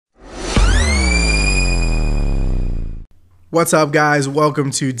What's up, guys?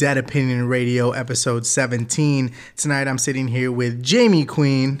 Welcome to Dead Opinion Radio, episode 17. Tonight, I'm sitting here with Jamie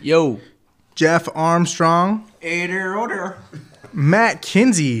Queen. Yo. Geoff Armstrong. Order. Matt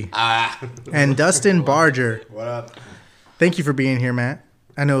Kinsey. And Dustin Barger. What up? Thank you for being here, Matt.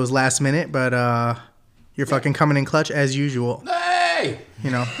 I know it was last minute, but you're fucking coming in clutch as usual. Hey! You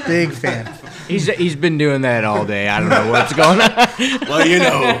know, big fan. He's been doing that all day. I don't know what's going on. Well, you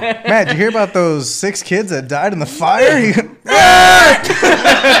know. Matt, did you hear about those 6 kids that died in the fire?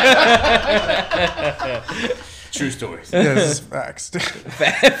 True stories. Yeah, this is facts.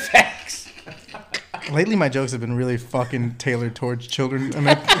 Facts. Lately, my jokes have been really fucking tailored towards children, and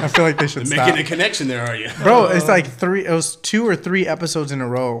I feel like they should stop. Making a connection there, are you? Bro, it's like it was 2 or 3 episodes in a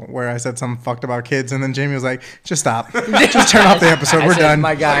row where I said something fucked about kids, and then Jamie was like, just stop. Just turn off the episode. We're done.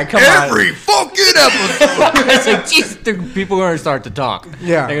 My guy, come on. Every fucking episode. It's like, jeez, people are going to start to talk.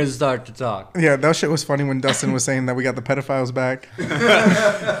 Yeah. They're going to start to talk. Yeah, that shit was funny when Dustin was saying that we got the pedophiles back.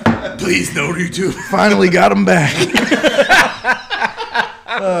 Please, no YouTube. Finally got them back.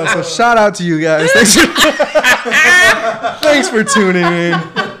 So shout out to you guys. Thanks for tuning in.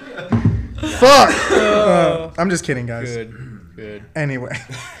 Fuck. I'm just kidding, guys. Good. Anyway.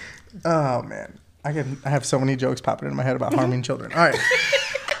 Oh, man. I have so many jokes popping in my head about harming children. All right.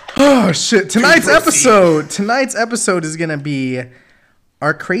 Oh, shit. Tonight's episode is going to be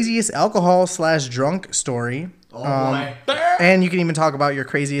our craziest alcohol/drunk story. Oh, boy. And you can even talk about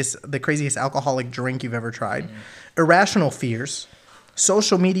the craziest alcoholic drink you've ever tried. Irrational fears.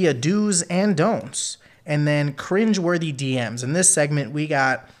 Social media do's and don'ts, and then cringe-worthy DMs. In this segment, we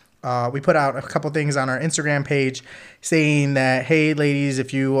put out a couple things on our Instagram page saying that, hey, ladies,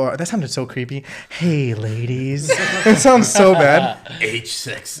 if you are... That sounded so creepy. Hey, ladies. It sounds so bad. Age,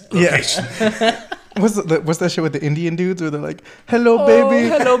 sex, location. Yeah. What's that shit with the Indian dudes where they're like, hello, baby.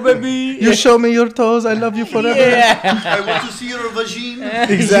 Hello, baby. You show me your toes. I love you forever. Yeah. I want to see your vagina.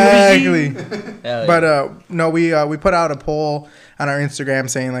 Exactly. Yeah. But no, we put out a poll on our Instagram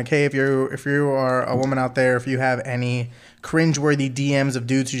saying like, hey, if you are a woman out there, if you have any cringeworthy DMs of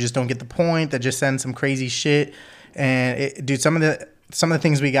dudes who just don't get the point, that just send some crazy shit, and dude, some of the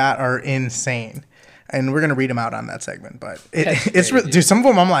things we got are insane, and we're gonna read them out on that segment. But it's dude, some of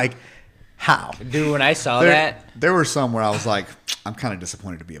them I'm like, how? Dude, when I saw that... There were some where I was like, I'm kind of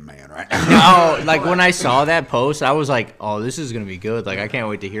disappointed to be a man right now. No, like when I saw that post, I was like, oh, this is going to be good. Like, I can't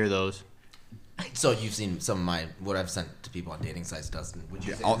wait to hear those. So you've seen some of what I've sent to people on dating sites, Dustin. Would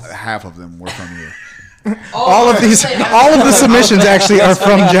you say Half of them were from you. All of the submissions actually are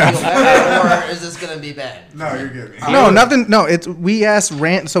from Geoff. Or is this gonna be bad? No, you're good. No, nothing. No, we asked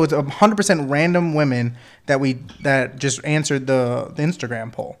so it's 100% random women that just answered the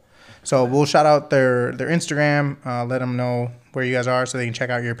Instagram poll. So we'll shout out their Instagram, let them know where you guys are so they can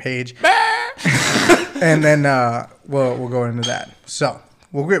check out your page, and then we'll go into that. So.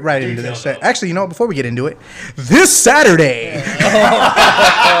 We'll get right into this. Actually, you know what? Before we get into it, this Saturday,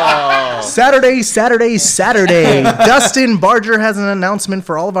 Saturday, Dustin Barger has an announcement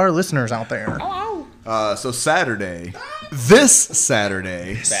for all of our listeners out there. So this Saturday,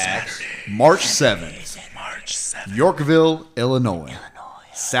 March 7th, Yorkville, Illinois.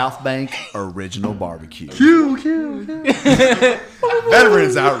 South Bank Original Barbecue.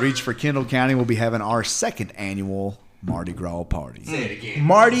 Veterans Outreach for Kendall County will be having our 2nd annual Mardi Gras party. Say it again.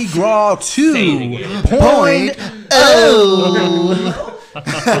 Mardi Gras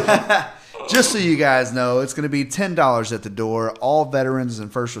 2.0. Just so you guys know, it's going to be $10 at the door. All veterans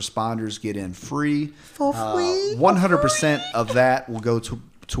and first responders get in free. For free. 100% of that will go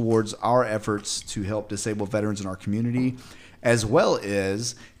towards our efforts to help disabled veterans in our community, as well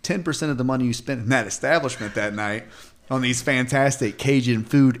as 10% of the money you spent in that establishment that night on these fantastic Cajun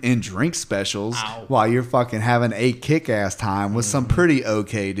food and drink specials while you're fucking having a kick-ass time with some pretty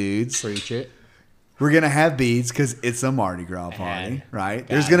okay dudes. Preach it. We're going to have beads because it's a Mardi Gras party, right?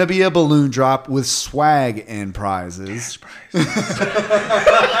 There's going to be a balloon drop with swag and prizes.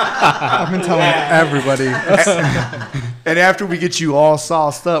 I've been telling everybody. And after we get you all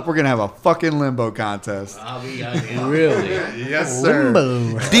sauced up, we're going to have a fucking limbo contest. Really? Yes, sir.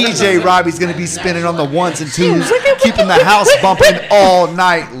 Limbo. DJ Robbie's going to be spinning on the ones and twos, keeping the house bumping all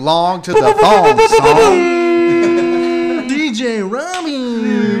night long to the thong song. DJ Robbie.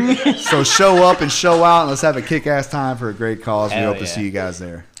 So show up and show out, and let's have a kick-ass time for a great cause. We Hell hope to yeah. see you guys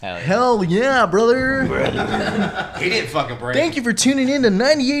there. Hell yeah, brother. He didn't fucking break. Thank you for tuning in to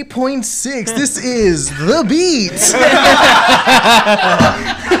 98.6. This is The Beat. That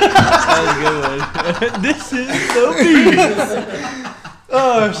was a good one. This is The Beat.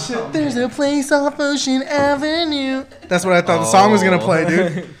 Oh, shit. There's a place off Ocean Avenue. That's what I thought the song was going to play,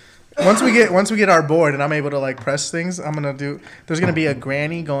 dude. Once we get our board and I'm able to like press things, I'm gonna do. There's gonna be a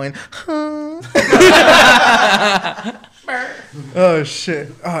granny going. Huh. Oh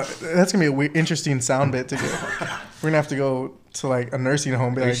shit! That's gonna be interesting sound bit to get. We're gonna have to go to like a nursing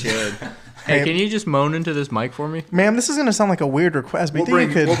home. Be We like, should. Hey, can you just moan into this mic for me? ma'am, this is gonna sound like a weird request, but you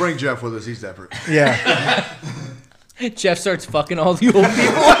could. We'll bring Geoff with us. He's desperate. Yeah. Jeff starts fucking all the old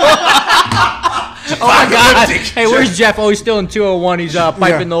people. Oh my god! Hey, where's Jeff? Oh, he's still in 201. He's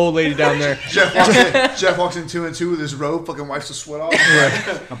piping the old lady down there. Jeff walks in 2 and 2 with his robe, fucking wipes the sweat off.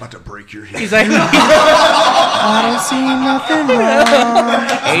 I'm about to break your head. He's like, I don't see nothing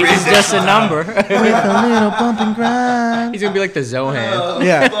wrong age is just a number. with a little bump and grind. He's gonna be like the Zohan.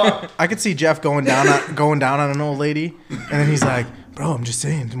 Yeah, I could see Jeff going down on an old lady, and then he's like, "Bro, I'm just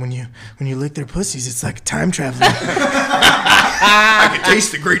saying, when you lick their pussies, it's like time traveling." I can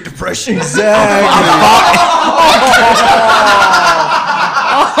taste the Great Depression. Exactly.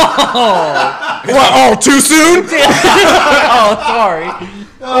 What? Oh, too soon? Oh, sorry.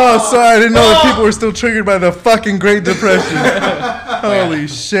 Oh, sorry. I didn't know that people were still triggered by the fucking Great Depression. Holy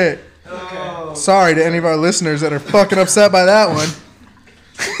shit. Sorry to any of our listeners that are fucking upset by that one.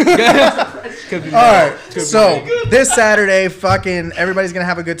 All right, so this Saturday, fucking everybody's gonna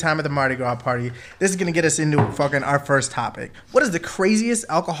have a good time at the Mardi Gras party. This is gonna get us into fucking our first topic. What is the craziest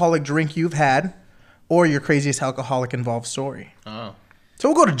alcoholic drink you've had, or your craziest alcoholic involved story? Oh. So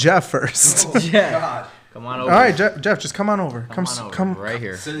we'll go to Jeff first. Yeah. Come on over. All right, Jeff, just come on over. Come right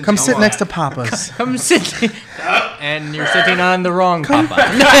here. Come sit next to Papa's. Come sit. And you're sitting on the wrong Papa.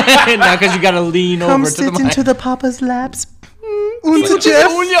 Now because you gotta lean Come over to the sit mic. into the Papa's laps. Unser Jeff.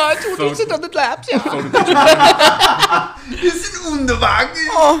 Oh yeah, you sit on the laps.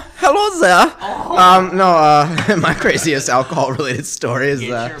 Oh, hello there. No, my craziest alcohol-related story is.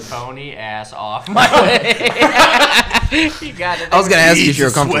 Get your pony ass off my way. You got it. I was gonna ask you if you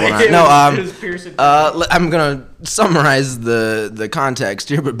were comfortable or not. No, I'm gonna summarize the context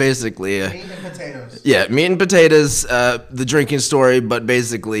here, but basically, Meat and potatoes. yeah, meat and potatoes. The drinking story, but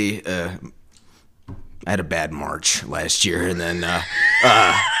basically, I had a bad March last year, and then,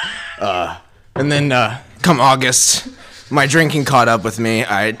 come August, my drinking caught up with me.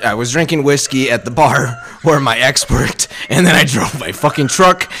 I was drinking whiskey at the bar where my ex worked, and then I drove my fucking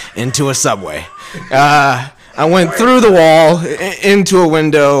truck into a Subway. I went through the wall, into a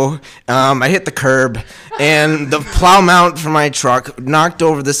window, I hit the curb, and the plow mount for my truck knocked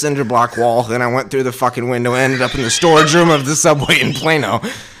over the cinder block wall, and I went through the fucking window and ended up in the storage room of the Subway in Plano.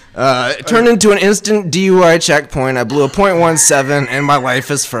 It turned into an instant DUI checkpoint. I blew a .17, and my life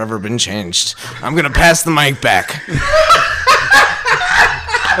has forever been changed. I'm gonna pass the mic back.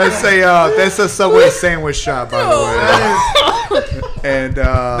 That's a Subway sandwich shop, by the way. And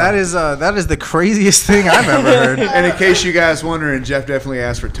That is the craziest thing I've ever heard. and in case you guys wondering, Jeff definitely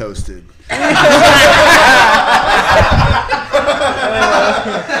asked for toasted.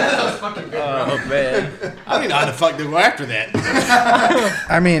 Oh man. I don't even know how the fuck to go after that.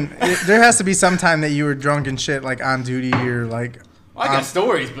 I mean, there has to be some time that you were drunk and shit, like on duty or like. I got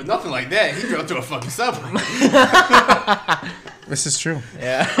stories, but nothing like that. He drove through a fucking Subway. This is true.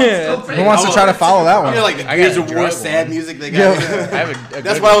 Yeah. Who wants to try to follow that one? You know, like the I Gears gotta of War drive sad one. music they Yeah. got. I have a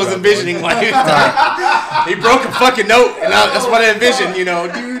That's good what I was one. envisioning. Like, he broke a fucking note, and that's what I envisioned. You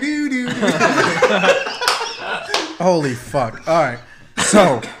know, do do do. Holy fuck! All right,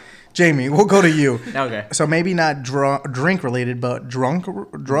 so Jamie, we'll go to you. Okay. So maybe not drink related, but drug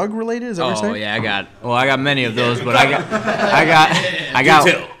related. Is that what you're Oh saying? yeah, I got many of those, but I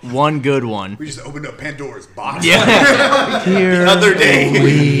got one good one. We just opened up Pandora's box. Yeah. Here Other day.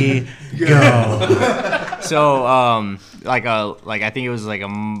 we go. So I think it was like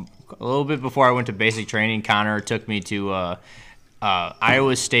a little bit before I went to basic training. Connor took me to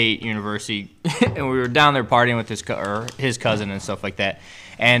Iowa State University, and we were down there partying with his cousin and stuff like that.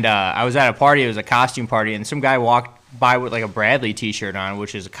 And I was at a party. It was a costume party, and some guy walked by with like a Bradley T-shirt on,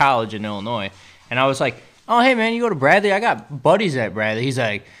 which is a college in Illinois. And I was like, "Oh, hey man, you go to Bradley? I got buddies at Bradley." He's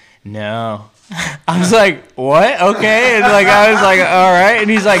like, "No." I was like, "What? Okay." And like I was like, "All right." And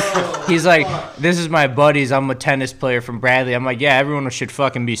he's like, "This is my buddies. I'm a tennis player from Bradley." I'm like, "Yeah, everyone should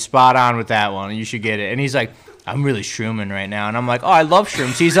fucking be spot on with that one. You should get it." And he's like, "I'm really shrooming right now." And I'm like, "Oh, I love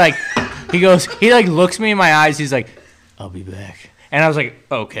shrooms." He like looks me in my eyes. He's like, "I'll be back." And I was like,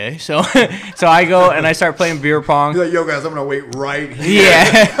 "Okay." So I go and I start playing beer pong. You're like, yo guys, I'm gonna wait right here.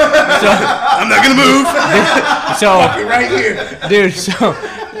 Yeah. I'm not gonna move. So Right here. dude,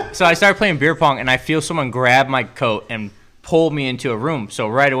 so I started playing beer pong and I feel someone grab my coat and pull me into a room. So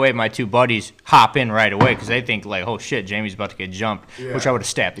right away, my two buddies hop in right away because they think like, oh shit, Jamie's about to get jumped, which I would have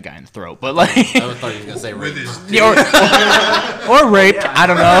stabbed the guy in the throat. But like, I thought he was gonna say rape. or raped. I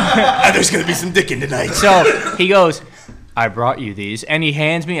don't know. There's gonna be some dick in tonight. So he goes, I brought you these, and he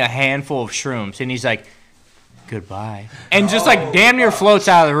hands me a handful of shrooms, and he's like, goodbye, and just like damn near floats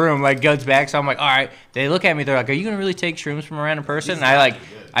out of the room, like goes back. So I'm like, all right. They look at me, they're like, are you gonna really take shrooms from a random person? And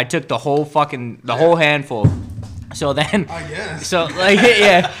I took the whole handful. So then, I guess. so like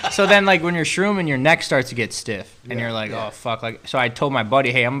yeah, so then like when you're shrooming, your neck starts to get stiff, and you're like, oh fuck, like. So I told my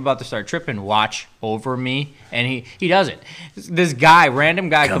buddy, hey, I'm about to start tripping. Watch over me, and he doesn't. This guy, random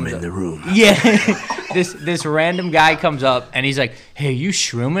guy, comes in the room. Yeah, this random guy comes up, and he's like, hey, you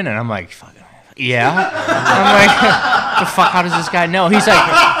shrooming? And I'm like, fuck. Yeah. I'm like, the fuck? How does this guy know? He's like,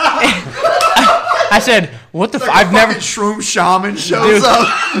 I said, what the fuck? I've never. Shroom shaman shows up.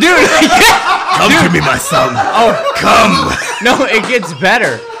 Dude, Come to me, my son. oh, Come. no, it gets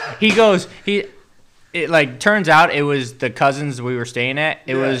better. He goes, it like turns out it was the cousins we were staying at.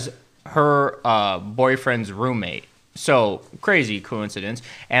 It was her boyfriend's roommate. So crazy coincidence.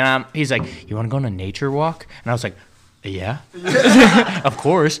 And he's like, you want to go on a nature walk? And I was like, yeah, of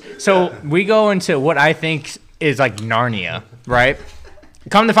course. So we go into what I think is like Narnia, right?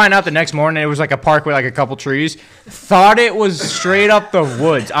 Come to find out the next morning, it was like a park with like a couple trees. Thought it was straight up the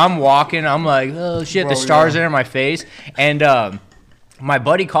woods. I'm walking. I'm like, oh, shit, the stars are in my face. And my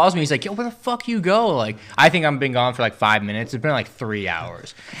buddy calls me. He's like, yo, where the fuck you go? Like, I think I've been gone for like 5 minutes. It's been like 3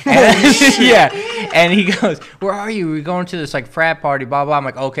 hours. And, yeah. And he goes, where are you? We're going to this like frat party, blah, blah. I'm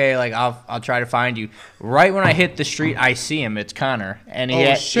like, okay, like I'll try to find you. Right when I hit the street, I see him. It's Connor. And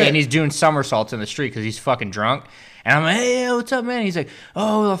and he's doing somersaults in the street because he's fucking drunk. And I'm like, hey, what's up, man? He's like,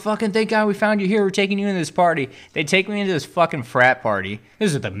 oh, well, fucking thank God we found you here. We're taking you into this party. They take me into this fucking frat party. This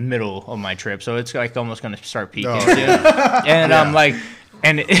is at the middle of my trip, so it's like almost going to start peaking. And I'm like,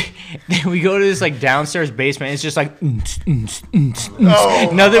 and we go to this like downstairs basement. It's just like, nothing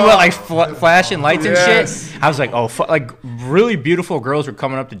but like flashing lights and shit. I was like, oh, like really beautiful girls were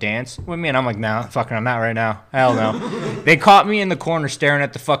coming up to dance with me. And I'm like, nah, fucking, I'm not right now. Hell no. They caught me in the corner staring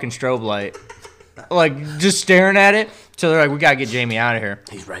at the fucking strobe light. Like, just staring at it. So they're like, we gotta get Jamie out of here.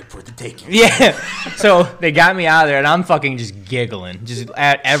 He's right for the taking. Yeah. So they got me out of there, and I'm fucking just giggling, just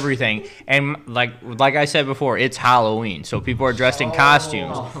at everything. And like I said before, it's Halloween, so people are dressed in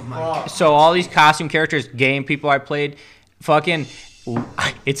costumes. So all these costume characters, game people I played, fucking,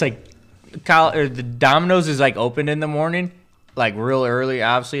 it's like, the Domino's is like open in the morning, like real early,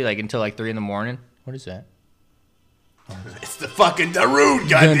 obviously, like until like 3 in the morning. What is that? It's the fucking Darude,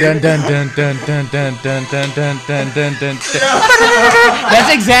 goddamn.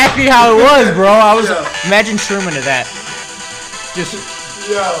 That's exactly how it was, bro. I was imagine Truman to that. Just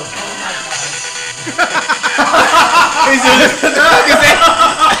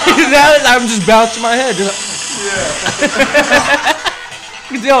I'm just bouncing my head.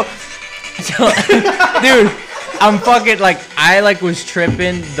 So, dude, I'm fucking like I like was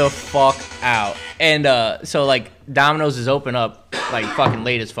tripping the fuck out. And so like Domino's is open up like fucking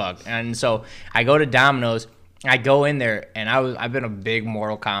late as fuck. And so I go to Domino's, I go in there, and I've been a big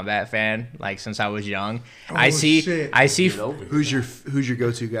Mortal Kombat fan like since I was young. I see Who's your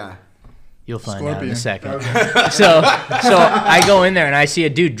go-to guy? You'll find out in a second. Okay. So I go in there and I see a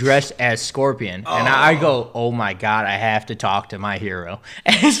dude dressed as Scorpion, and I go, oh my god, I have to talk to my hero.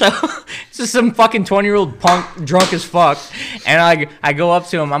 And so it's just some fucking 20-year-old punk drunk as fuck, and I go up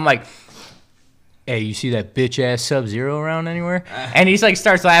to him, I'm like, hey, you see that bitch ass Sub-Zero around anywhere? And he's like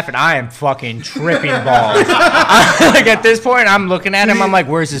starts laughing. I am fucking tripping balls. Like at this point, I'm looking at him. I'm like,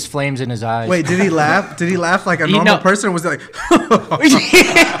 where's his flames in his eyes? Wait, did he laugh? Did he laugh like a normal person? Or was it like?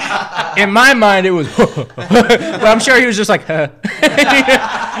 In my mind, it was. But I'm sure he was just like,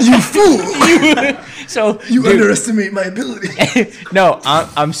 you fool! So you underestimate my ability. No,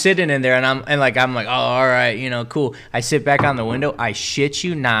 I'm sitting in there and I'm like, oh, all right, cool. I sit back on the window. I shit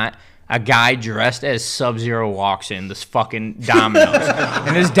you not. A guy dressed as Sub-Zero walks in this fucking Domino's.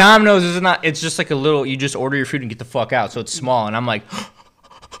 And this Domino's is not, it's just like a little, you just order your food and get the fuck out. So it's small. And I'm like,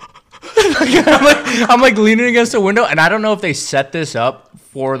 I'm like leaning against the window. And I don't know if they set this up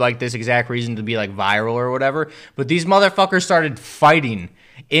for like this exact reason to be like viral or whatever. But these motherfuckers started fighting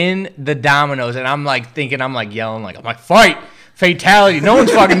in the Domino's. And I'm like thinking, I'm like yelling, I'm like, fight! Fatality. No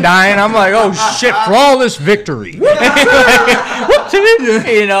one's fucking dying. I'm like, oh shit, flawless victory. Dude.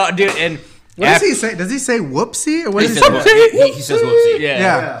 And what does he say? Does he say whoopsie? Or what he says whoopsie.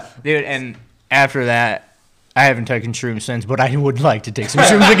 Yeah. Dude, and after that, I haven't taken shrooms since, but I would like to take some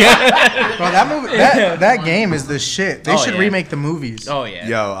shrooms again. Bro, that movie, that game is the shit. They should remake the movies. Oh yeah.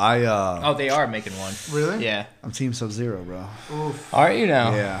 Yo, They are making one. Really? Yeah. I'm Team Sub-Zero, bro. Are you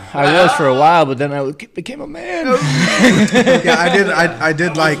now? Yeah. I was for a while, but then I became a man. Yeah, I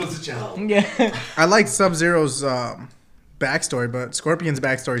did like. Yeah. I liked Sub-Zero's backstory, but Scorpion's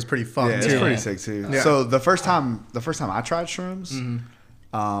backstory is pretty fun Yeah, it's too. pretty sick too. Yeah. So the first time I tried shrooms,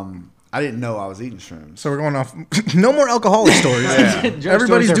 I didn't know I was eating shrooms. So we're going off. No more alcoholic stories. Everybody's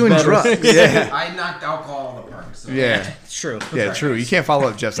stories are doing better. drugs. Yeah, I knocked alcohol on the park. So. yeah, It's true. yeah. True. You can't follow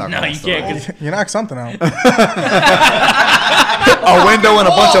up Jeff's alcohol. No, you story. can't. 'Cause You knock something out. A window and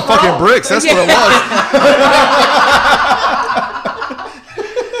a bunch of fucking bricks. That's what it was.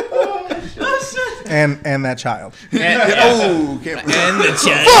 and that child. Oh, can't. And the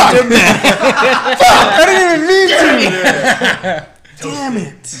chat. I didn't even mean to. Damn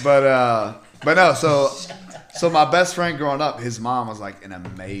it. But no. So my best friend growing up, his mom was like an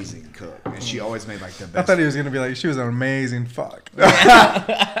amazing cook, and she always made like the I best. thought he was gonna be like, she was an amazing fuck.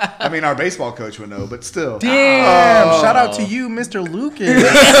 I mean, our baseball coach would know, but still. Damn! Shout out to you, Mr. Lucas.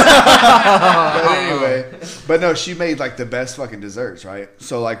 But anyway, but no, she made like the best fucking desserts, right?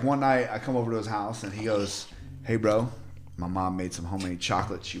 So like one night I come over to his house and he goes, "Hey bro, my mom made some homemade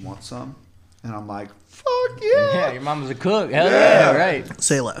chocolate. You want some?" And I'm like, "Fuck yeah!" Yeah, your mom was a cook. Hell yeah, right.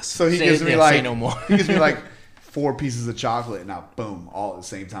 Say less. So he Say- gives me yeah, like say no more. he gives me like 4 pieces of chocolate, and now boom, all at the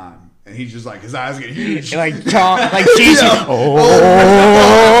same time. And he's just like his eyes get huge. Like cheesy. Yeah.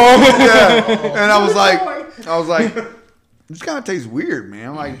 Yeah. And I was like, this kind of tastes weird, man.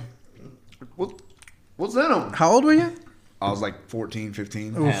 I'm like, what's in them? How old were you? I was like 14,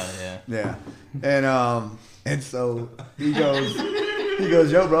 15. Hell yeah. Yeah. And so he goes,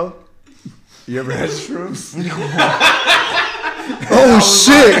 yo, bro, you ever had shrooms? Oh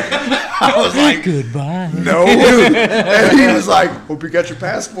shit! I was like, Goodbye. no. And he was like, hope you got your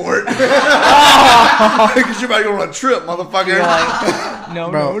passport. Because you're about to go on a trip, motherfucker. No,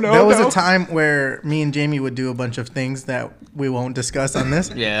 Bro, no. there was a time where me and Jamie would do a bunch of things that we won't discuss on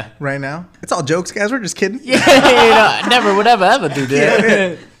this. Yeah. Right now. It's all jokes, guys. We're just kidding. I never would ever do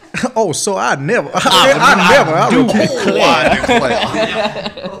that. Oh, so I never. I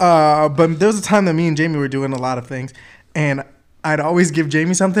But there was a time that me and Jamie were doing a lot of things, and I'd always give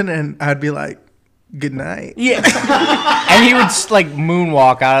Jamie something, and I'd be like, "Good night." Yeah. And he would like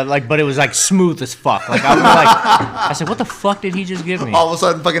moonwalk out, like, but it was like smooth as fuck. Like I said, what the fuck did he just give me? All of a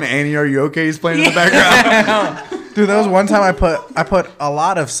sudden, fucking Annie, Are You Okay? Is playing in the background. Dude, that was one time I put a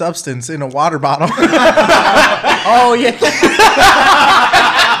lot of substance in a water bottle, Oh yeah.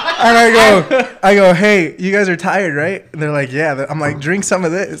 and I go, "Hey, you guys are tired, right?" And they're like, "Yeah." I'm like, "Drink some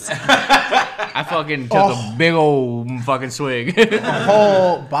of this." I fucking took a big old fucking swig. A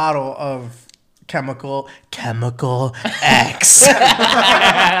whole bottle of chemical X.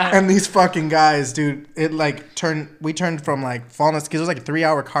 And these fucking guys, dude, it like we turned from like falling asleep, because it was like a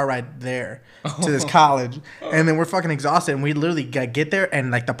 3-hour car ride there to this college, and then we're fucking exhausted, and we literally get there, and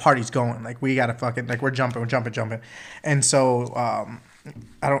like the party's going, like we gotta fucking, like we're jumping, and so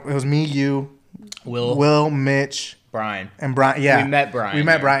it was me, you, Will, Mitch, Brian. and Brian. Yeah, We met Brian We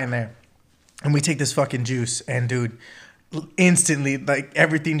met there. Brian there, and we take this fucking juice, and dude, instantly, like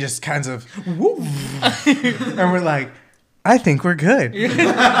everything just kind of, and we're like, I think we're good.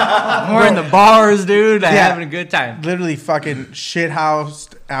 We're in the bars, dude, having a good time. Literally fucking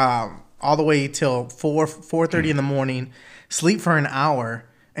shithoused all the way till 4:30 in the morning. Sleep for an hour.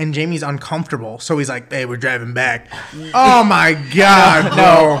 And Jamie's uncomfortable, so he's like, "Hey, we're driving back." Oh my god,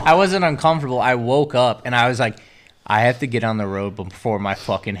 No, I wasn't uncomfortable. I woke up and I was like, I have to get on the road before my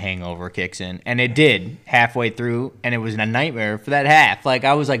fucking hangover kicks in. And it did halfway through, and it was a nightmare for that half. Like,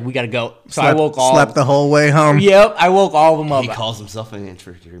 I was like, we got to go. So I woke all slept the whole way home. Yep, I woke all of them up. He calls himself an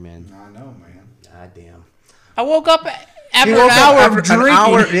introverted man. I know, man. God damn. I woke up after He woke an up hour after of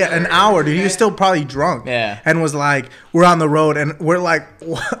drinking. an hour, dude. He was still probably drunk. Yeah. And was like, "We're on the road," and we're like,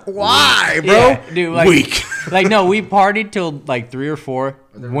 "Why, bro?" Yeah, dude, like, Weak. Like, no, we partied till like 3 or 4,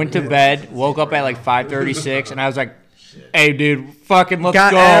 went to bed, woke up at like 5:36, and I was like, hey, dude, fucking let's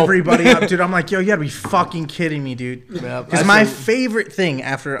Got go. everybody up, dude. I'm like, yo, you gotta be fucking kidding me, dude. Yep. Because my favorite thing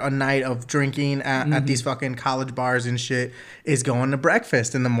after a night of drinking at these fucking college bars and shit is going to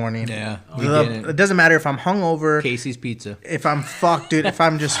breakfast in the morning. Yeah, we get It doesn't matter if I'm hungover, Casey's Pizza. if I'm fucked, dude. If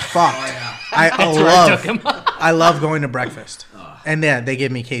I'm just fucked, I where I took him. I love going to breakfast. And yeah, they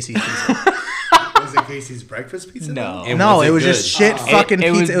give me Casey's pizza. Was it Casey's breakfast pizza? No. No, it was good? just shit fucking It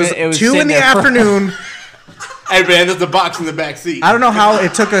was pizza. It was, it was 2 in sitting the there for- afternoon. Hey man, there's a box in the back seat. I don't know how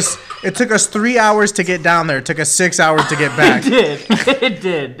it took us. It took us 3 hours to get down there. It took us 6 hours to get back. It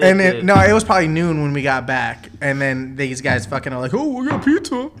did. It was probably noon when we got back, and then these guys fucking are like, "Oh, we got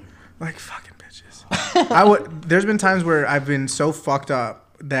pizza," like fucking bitches. There's been times where I've been so fucked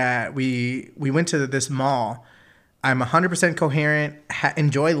up that we went to this mall. I'm 100% coherent.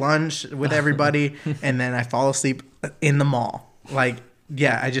 Enjoy lunch with everybody, and then I fall asleep in the mall. Like,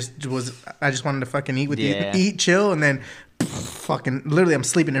 yeah, I just wanted to fucking eat with you, eat, chill, and then. Fucking literally, I'm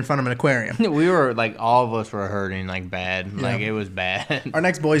sleeping in front of an aquarium. We were like, all of us were hurting like bad. Like it was bad. Our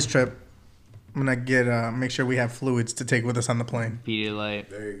next boys trip, I'm gonna get make sure we have fluids to take with us on the plane. Pedialyte.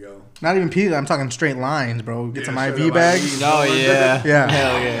 There you go. Not even Pedialyte. I'm talking straight lines, bro. Get some IV bags. Oh yeah. Yeah.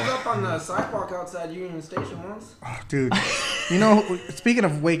 Hell I was yeah. up on the sidewalk outside Union Station once. Oh, dude. You know, speaking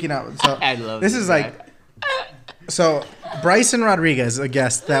of waking up, so I love this this is guy. like, so Bryson Rodriguez, a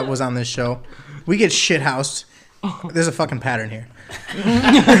guest that was on this show, we get shithoused. There's a fucking pattern here.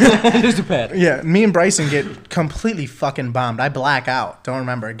 There's a pattern. Yeah, me and Bryson get completely fucking bombed. I black out. Don't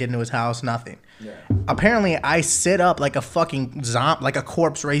remember getting to his house. Nothing. Yeah. Apparently, I sit up like a fucking like a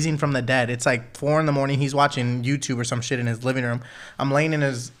corpse raising from the dead. It's like 4 a.m. He's watching YouTube or some shit in his living room. I'm laying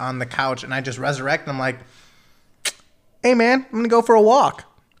on the couch and I just resurrect. And I'm like, "Hey man, I'm gonna go for a walk."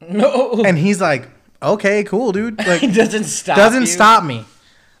 No. And he's like, "Okay, cool, dude." Like, It doesn't stop me.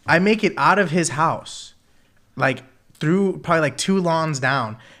 I make it out of his house. Like through probably like 2 lawns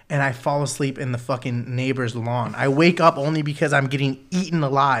down, and I fall asleep in the fucking neighbor's lawn. I wake up only because I'm getting eaten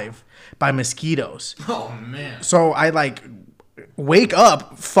alive by mosquitoes. Oh man. So I like wake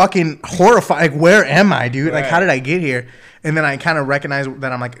up fucking horrified. Like, where am I, dude? Like, how did I get here? And then I kind of recognize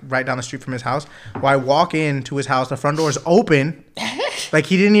that I'm like right down the street from his house. Well, I walk into his house. The front door is open. Like,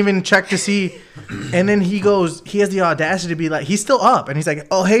 he didn't even check to see. And then he has the audacity to be like, he's still up. And he's like,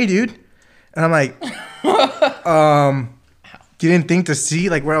 "Oh, hey, dude." And I'm like, you didn't think to see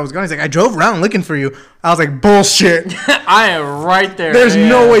like where I was going? He's like, "I drove around looking for you." I was like, "Bullshit." I am right there. There's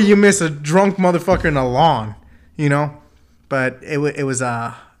no way you miss a drunk motherfucker in a lawn, you know? But it was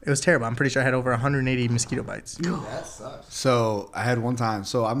terrible. I'm pretty sure I had over 180 mosquito bites. That sucks. So I had one time.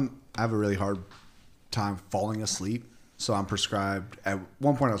 So I have a really hard time falling asleep. So I'm prescribed. At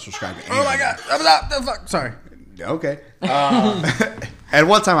one point, I was prescribed. Oh my god! Fuck. Sorry. Okay. At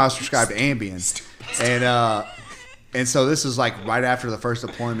one time, I was prescribed Ambien, and so this is like right after the first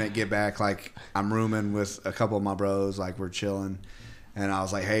deployment. Get back, like I'm rooming with a couple of my bros, like we're chilling, and I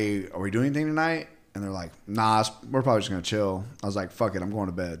was like, "Hey, are we doing anything tonight?" And they're like, "Nah, we're probably just gonna chill." I was like, "Fuck it, I'm going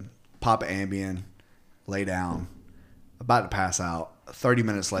to bed." Pop Ambien, lay down, about to pass out. 30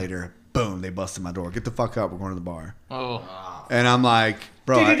 minutes later, boom, they busted my door. "Get the fuck up, we're going to the bar." Oh. And I'm like,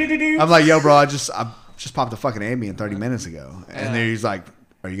 bro, I'm like, "Yo, bro, I just popped a fucking Ambien 30 minutes ago." And then he's like,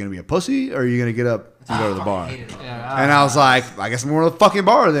 "Are you going to be a pussy or are you going to get up and go to the bar?" And I was like, "I guess I'm going to the fucking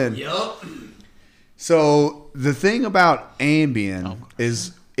bar then." Yup. So the thing about Ambien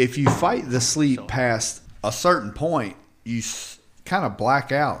is if you fight the sleep past a certain point, you kind of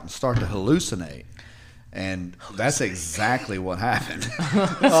black out and start to hallucinate. And that's exactly what happened.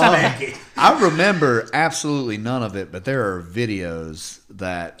 I remember absolutely none of it, but there are videos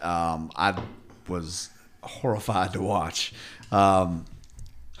that I was horrified to watch. One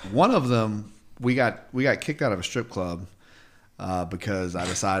of them, we got kicked out of a strip club because I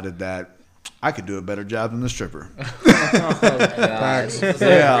decided that I could do a better job than the stripper.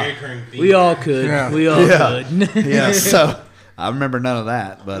 Yeah. We all could. Yeah. We all could. Yeah, so I remember none of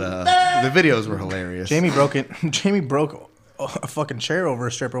that, but the videos were hilarious. Jamie broke a fucking chair over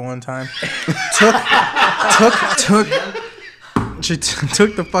a stripper one time. She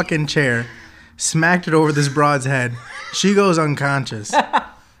took the fucking chair, smacked it over this broad's head. She goes unconscious. I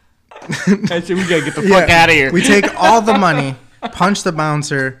said, we gotta get the fuck out of here. We take all the money, punch the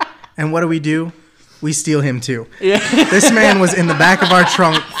bouncer, and what do? We steal him too. Yeah. This man was in the back of our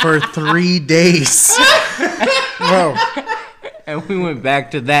trunk for 3 days. Bro. And we went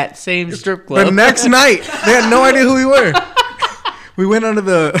back to that same strip club. The next night, they had no idea who we were. We went under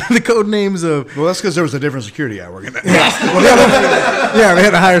the code names of... Well, that's because there was a different security guy working there. Yeah, we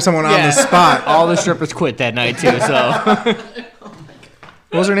had to hire someone on the spot. All the strippers quit that night too, so...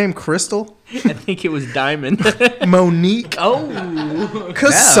 What was her name? Crystal? I think it was Diamond. Monique? Oh.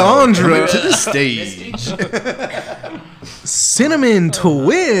 Cassandra? To the stage. Cinnamon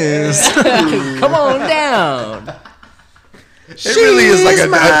Twist? Come on down. It really is like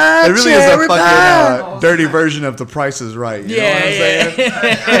my it really is a cherry pie. fucking dirty version of The Price is Right. You know what I'm saying?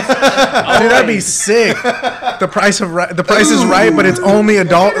 Dude, that'd be sick. The Price is Right, but it's only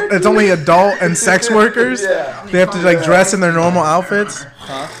adult. It's only adult and sex workers. They have to like dress in their normal outfits.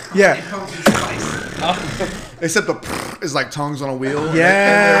 Yeah. Except the is like tongues on a wheel.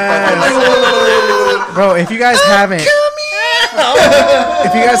 Yeah. Bro, if you guys haven't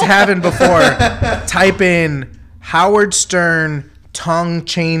before, type in Howard Stern tongue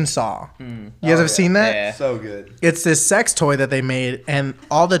chainsaw. You guys have seen that? Yeah. So good. It's this sex toy that they made, and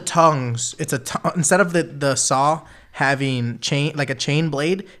all the tongues. It's instead of the saw having a chain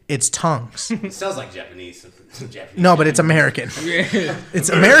blade, it's tongues. It sounds like Japanese. No, but it's American. It's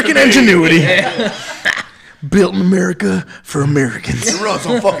American ingenuity. Built in America for Americans. It runs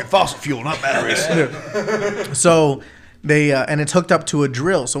on fucking fossil fuel, not batteries. So they and it's hooked up to a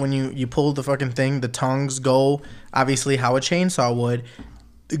drill. So when you pull the fucking thing, the tongues go obviously how a chainsaw would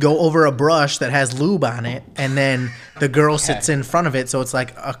go over a brush that has lube on it, and then the girl sits in front of it. So it's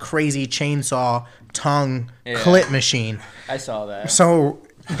like a crazy chainsaw tongue clit machine. I saw that. So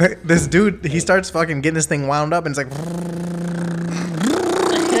this dude, he starts fucking getting this thing wound up, and it's like,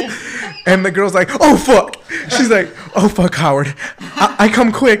 and the girl's like, oh fuck. She's like, oh fuck, Howard, I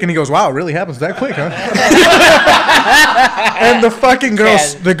come quick. And he goes, wow, it really happens that quick, huh? And the fucking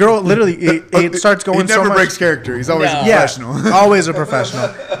the girl literally, it starts going so much. He never breaks character. He's always a professional. Yeah, always a professional.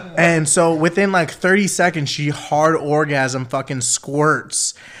 And so within like 30 seconds, she hard orgasm fucking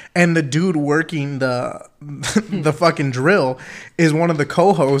squirts. And the dude working the fucking drill is one of the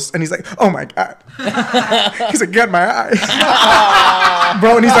co-hosts, and he's like, "Oh my god!" He's like, "Get my eye,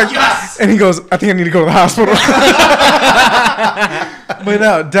 bro!" And he's like, yes! And he goes, "I think I need to go to the hospital." But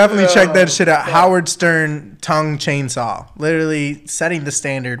no, definitely check that shit out. Howard Stern tongue chainsaw, literally setting the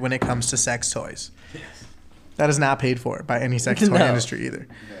standard when it comes to sex toys. That is not paid for by any sex toy industry either.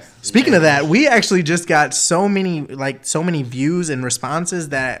 Speaking of that, we actually just got so many views and responses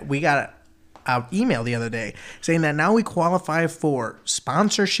that we got an email the other day saying that now we qualify for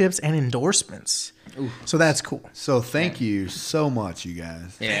sponsorships and endorsements. Ooh. So that's cool. So thank you so much, you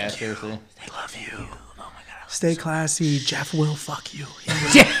guys. Yeah, seriously. They love you. Oh my god. Stay classy. Geoff will fuck you.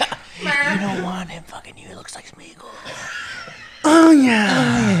 You don't want him fucking you. It looks like Smeagol. Oh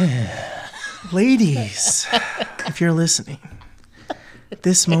yeah. Ladies, if you're listening,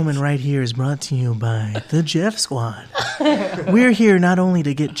 this moment right here is brought to you by the Geoff Squad. We're here not only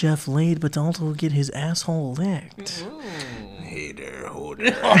to get Geoff laid, but to also get his asshole licked. Hey there, hold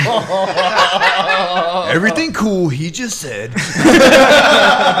it. Everything cool he just said.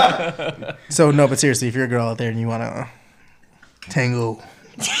 So, no, but seriously, if you're a girl out there and you want to tango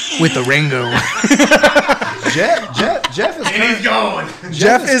with the Rango.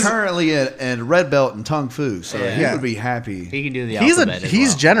 Jeff is currently in red belt and tongue fu, so he would be happy. He can do the alphabet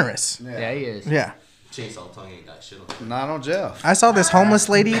He's generous. Yeah, he is. Yeah. Chainsaw tongue ain't got shit on. Not on Jeff. I saw this homeless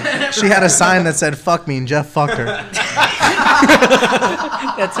lady. She had a sign that said "fuck me," and Geoff fucked her.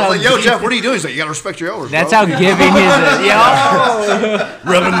 That's how. Like, yo, Jeff, what are you doing? He's like, you gotta respect your elders. That's bro. how giving his.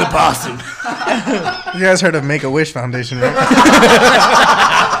 Rubbing the possum. You guys heard of Make-A-Wish Foundation, right?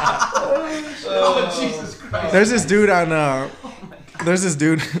 Oh, Jesus Christ. There's this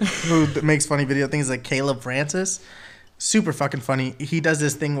dude who makes funny video things like Caleb Francis. Super fucking funny. He does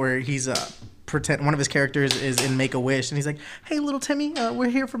this thing where he's one of his characters is in Make-A-Wish, and he's like, "Hey, little Timmy, we're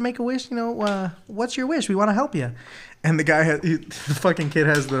here for Make-A-Wish. You know, what's your wish? We want to help you." And the guy, the fucking kid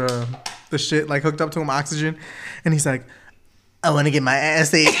has the shit like hooked up to him, oxygen, and he's like, "I want to get my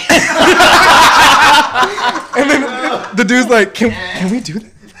ass ate." And then the dude's like, "Can we do that?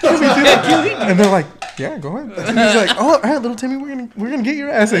 Can we do that?" And they're like, "Yeah, go ahead." And he's like, "Oh, all right, little Timmy, we're gonna get your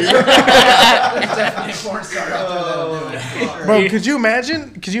ass ate." Bro, could you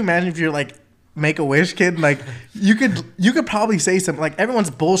imagine if you're like Make-A-Wish kid, like you could probably say something like,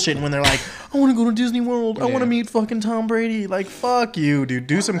 everyone's bullshitting when they're like, "I want to go to Disney World. I want to meet fucking Tom Brady." Like, fuck you, dude.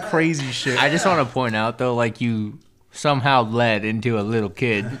 Do some crazy shit. I just want to point out though, like you somehow led into a little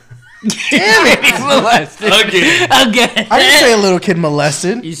kid. Damn it! Molested. Again. I didn't say a little kid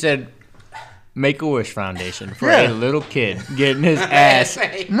molested. You said Make-A-Wish Foundation for a little kid getting his ass.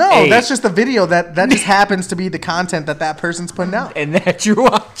 No, that's just the video that just happens to be the content that person's putting out. And that you're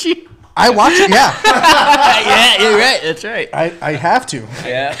watching. I watch it, yeah. Yeah, you're right. That's right. I have to.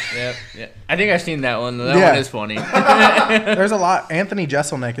 Yeah. I think I've seen that one. That one is funny. There's a lot. Anthony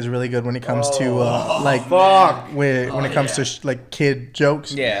Jeselnik is really good when it comes to when it comes to like kid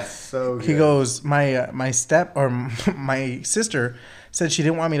jokes. Yeah. So good. He goes, my sister said she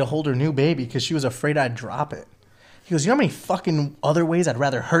didn't want me to hold her new baby because she was afraid I'd drop it. He goes, "You know how many fucking other ways I'd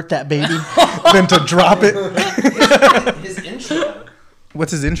rather hurt that baby than to drop it?" His intro.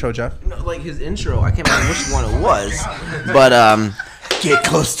 What's his intro, Geoff? No, like his intro. I can't remember which one it was, but Get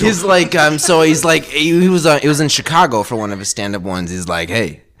close to he's like so he's like he was in Chicago for one of his stand-up ones. He's like,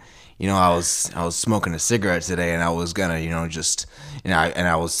 "Hey, you know, I was smoking a cigarette today, and I was gonna, you know, just and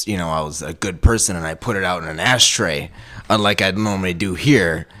I was a good person, and I put it out in an ashtray, unlike I'd normally do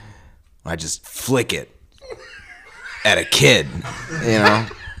here. I just flick it at a kid,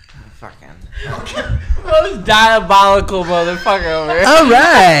 Fucking. Most diabolical motherfucker over here. All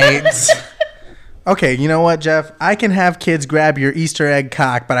right. Okay, you know what, Jeff? I can have kids grab your Easter egg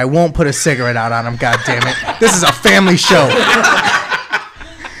cock, but I won't put a cigarette out on them, goddammit. This is a family show.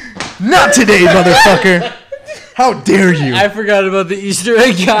 Not today, motherfucker. How dare you? I forgot about the Easter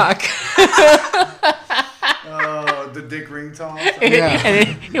egg cock. The dick ring toss. Yeah. And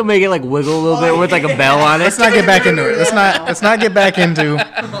he'll make it like wiggle a little bit with like a bell on it. Let's not get back into it. Let's not get back into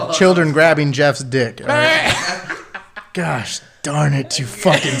children grabbing Jeff's dick. All right? Gosh darn it, you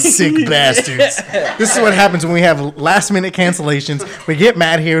fucking sick bastards. This is what happens when we have last minute cancellations. We get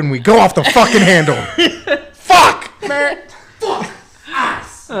mad here and we go off the fucking handle. Fuck!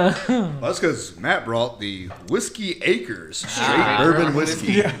 Well, that's because Matt brought the Whiskey Acres straight bourbon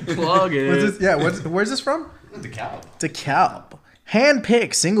whiskey. Plug it. Where's this from? DeKalb. DeKalb. Hand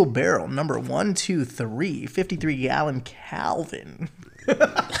picked single barrel number 1, 2, 3, 53 gallon Calvin.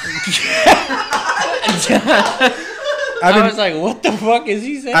 I was like, what the fuck is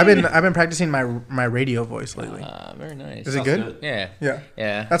he saying? I've been practicing my radio voice lately. Very nice. Is it good? Yeah.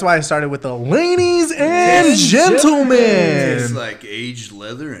 Yeah. That's why I started with the ladies and gentlemen. Tastes like aged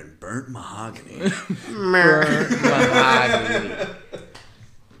leather and burnt mahogany.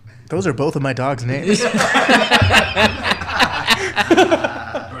 Those are both of my dog's names.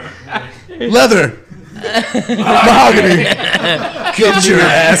 Leather. Mahogany. Get your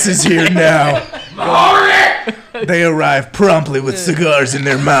asses here now. They arrive promptly with cigars in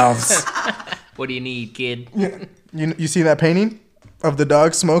their mouths. What do you need, kid? You see that painting of the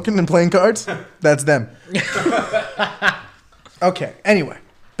dog smoking and playing cards? That's them. Okay, anyway.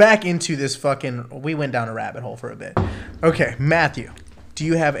 Back into this fucking... We went down a rabbit hole for a bit. Okay, Matthew. Do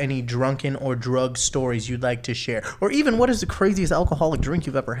you have any drunken or drug stories you'd like to share? Or even what is the craziest alcoholic drink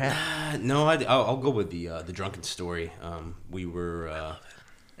you've ever had? No, I'll go with the drunken story. We were,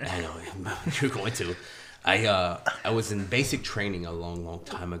 I know you're going to. I was in basic training a long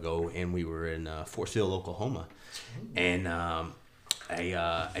time ago, and we were in Fort Sill, Oklahoma, and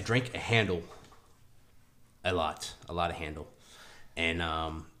I drank a Handle, a lot of Handle, and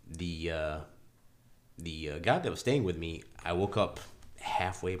the guy that was staying with me, I woke up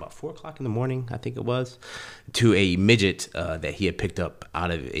halfway, about 4 o'clock in the morning, I think it was, to a midget that he had picked up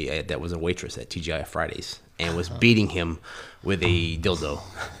out of that was a waitress at TGI Fridays, and was beating him with a dildo.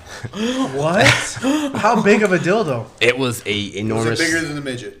 What? How big of a dildo? It was a enormous. Was it bigger than the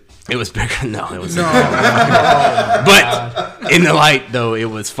midget? It was bigger. No, it was. No. But in the light, though, it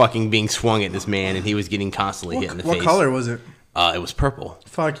was fucking being swung at this man, and he was getting constantly hit in the face. What color was it? It was purple.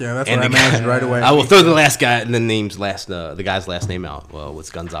 Fuck yeah, that's And what I the guy- imagined right away. I will throw the last guy and the guy's last name out. Well, was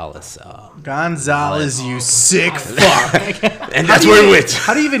Gonzalez. Gonzalez, you sick fuck. And that's where it went.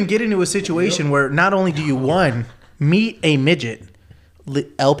 How do you even get into a situation where not only do you, one, meet a midget,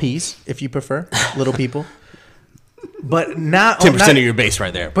 LPs, if you prefer, little people, but not 10% of your base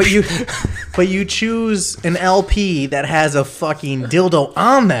right there. But you choose an LP that has a fucking dildo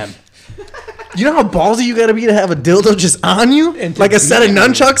on them. You know how ballsy you gotta be to have a dildo just on you? Like a set of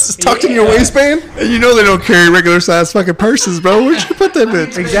nunchucks tucked in your waistband? And you know they don't carry regular size fucking purses, bro. Where'd you put that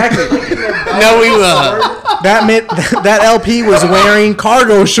bitch? Exactly. No, we That LP was wearing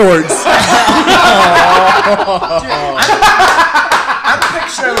cargo shorts. I'm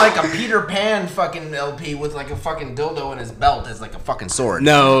picturing like a Peter Pan fucking LP with like a fucking dildo in his belt as like a fucking sword.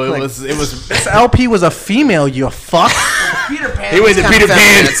 No, it was. This LP was a female, you fuck. Peter Pan. He was a kinda Peter Pan.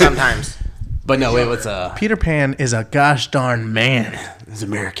 feminine sometimes. But no, it was Peter Pan is a gosh darn man. It's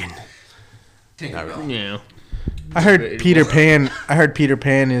American. Yeah. I heard Peter Pan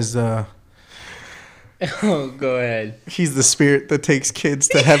is Oh, go ahead. he's the spirit that takes kids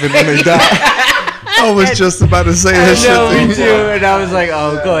to heaven when they die. I was just about to say that No, shit. me too. And I was like,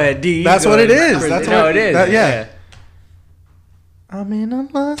 oh, go ahead. D. That's go what it ahead. is. That's no, what it is. yeah. I'm in a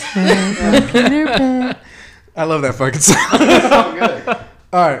lost land. I'm Peter Pan. I love that fucking song.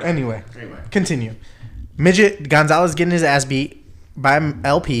 All right. Anyway, continue. Midget Gonzalez getting his ass beat by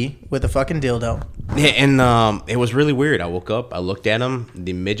LP with a fucking dildo. Yeah, and it was really weird. I woke up, I looked at him,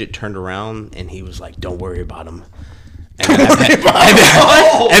 the midget turned around, and he was like, "Don't worry about him." And then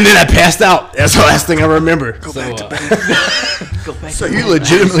I passed out. That's the last thing I remember. So you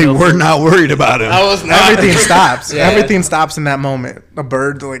legitimately were not worried about him. I was not. Everything stops. Yeah. Everything stops in that moment. A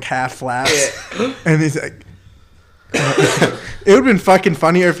bird like half flaps, and he's like, "It would have been fucking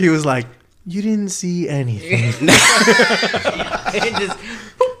funnier if he was like, you didn't see anything." It just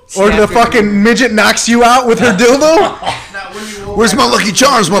Or the fucking midget knocks you out with her dildo. Now, when you Where's my Lucky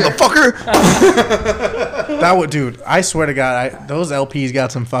Charms, motherfucker? That would, dude. I swear to God, those LPs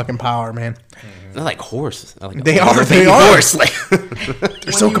got some fucking power, man. They're like horse. They are. They are. Horse. Like,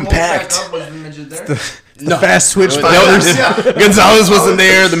 They're so compact. The fast switch fighters. Gonzalez wasn't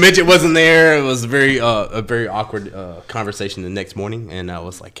there. The midget wasn't there. It was a very awkward conversation the next morning, and I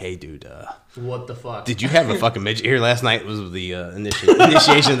was like, "Hey, dude, What the fuck? did you have a fucking midget here last night?" Was the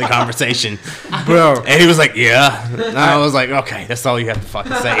initiation of the conversation, Bro. and he was like, "Yeah." And I was like, "Okay, that's all you have to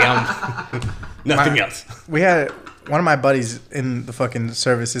fucking say." Nothing else. We had one of my buddies in the fucking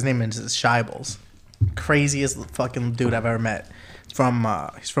service. His name is Shibbles. Craziest fucking dude I've ever met. He's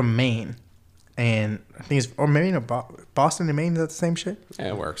from Maine. And I think or maybe Boston and Maine, is that the same shit? Yeah,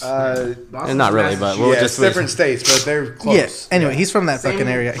 it works. And not really, but we'll yeah, just it's different states, but they're close. Yeah. Anyway, he's from that fucking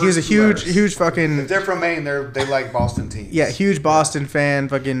area. He was a huge fucking. If they're from Maine, they like Boston teams. Yeah, huge Boston fan,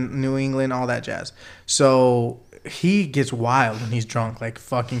 fucking New England, all that jazz. So he gets wild when he's drunk. Like,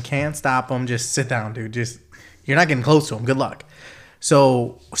 fucking can't stop him. Just sit down, dude. You're not getting close to him. Good luck.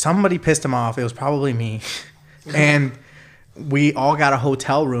 So somebody pissed him off. It was probably me. And we all got a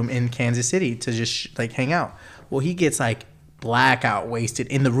hotel room in Kansas City to just like hang out. Well, he gets like blackout wasted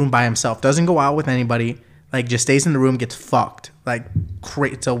in the room by himself. Doesn't go out with anybody. Like, just stays in the room, gets fucked. Like,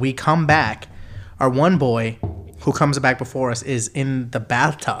 so we come back. Our one boy who comes back before us is in the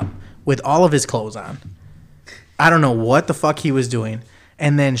bathtub with all of his clothes on. I don't know what the fuck he was doing.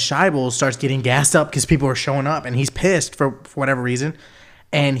 And then Scheibel starts getting gassed up because people are showing up, and he's pissed for whatever reason.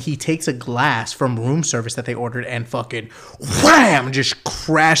 And he takes a glass from room service that they ordered and fucking wham, just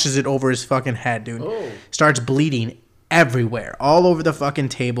crashes it over his fucking head, dude. Oh. Starts bleeding everywhere, all over the fucking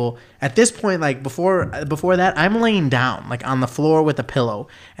table. At this point, like before that, I'm laying down like on the floor with a pillow,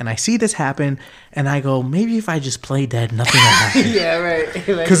 and I see this happen, and I go, maybe if I just play dead, nothing will happen. Yeah, right.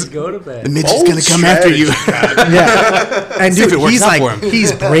 Because go to bed. The midget's gonna come after you. Yeah, and dude, he's out like, for him.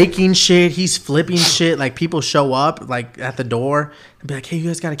 he's breaking shit, he's flipping shit. Like, people show up like at the door and be like, hey, you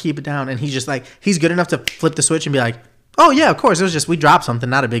guys gotta keep it down. And he's just like, he's good enough to flip the switch and be like, oh yeah, of course, it was just we dropped something,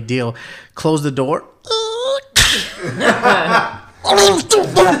 not a big deal. Close the door.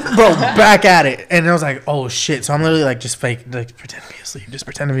 Bro, back at it. And I was like, oh shit. So I'm literally like, just pretend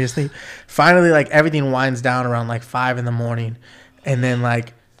to be asleep. Finally, like, everything winds down around like 5 a.m. And then,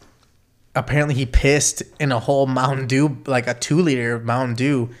 like, apparently he pissed in a whole Mountain Dew, like a 2-liter of Mountain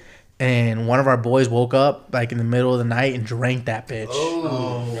Dew. And one of our boys woke up like in the middle of the night and drank that bitch.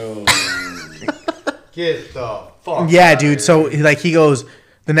 Oh. Get the fuck. Yeah, dude. So he goes,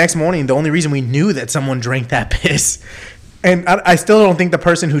 the next morning, the only reason we knew that someone drank that piss, and I still don't think the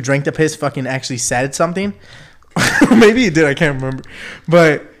person who drank the piss fucking actually said something. Maybe he did. I can't remember.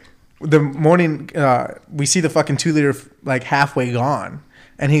 But the morning, we see the fucking 2-liter like halfway gone,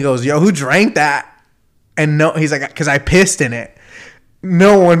 and he goes, "Yo, who drank that?" And no, he's like, "Cause I pissed in it."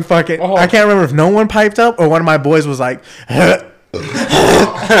 No one fucking. Oh. I can't remember if no one piped up or one of my boys was like, "Bro,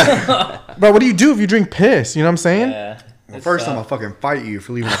 what do you do if you drink piss?" You know what I'm saying? Yeah. Well, first I'm gonna fucking fight you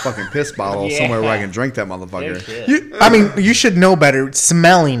for leaving a fucking piss bottle somewhere where I can drink that motherfucker. You should know better.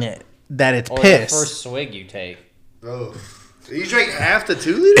 Smelling it, that it's piss. The first swig you take. Oh. You drink half the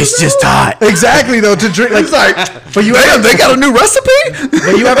 2 liters? It's just hot. Exactly though, to drink like. But you damn, they got a new recipe.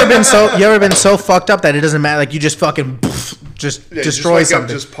 But you ever been so fucked up that it doesn't matter? Like, you just fucking destroy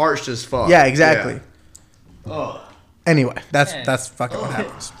something. Just parched as fuck. Yeah, exactly. Yeah. Oh. Anyway, that's fucking what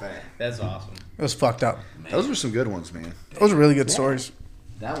happens. That's awesome. It was fucked up. Those were some good ones, man. Those are really good stories.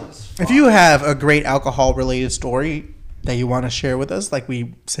 That was. If you have a great alcohol-related story that you want to share with us, like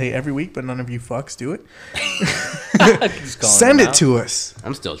we say every week, but none of you fucks do it, send it to us.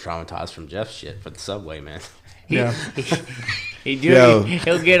 I'm still traumatized from Geoff's shit for the subway, man. Yeah.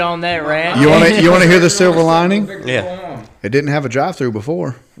 He'll get on that rant. You want to hear the silver lining? Yeah. It didn't have a drive-through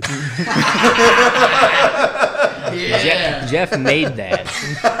before. Yeah. Geoff made that.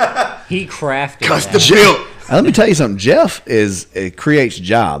 He crafted Custom that. built. Let me tell you something. Jeff creates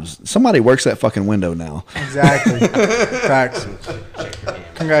jobs. Somebody works that fucking window now. Exactly. Facts.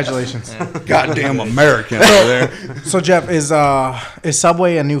 Congratulations. Goddamn American over there. So Geoff, is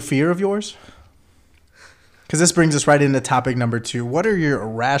Subway a new fear of yours? Because this brings us right into topic number 2. What are your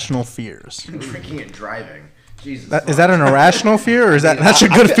irrational fears? Drinking and driving. Jesus. Is that an irrational fear, or is that's a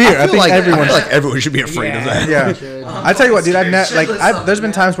good fear? I think everyone. I feel like everyone should be afraid of that. Yeah. I tell you what, dude. There's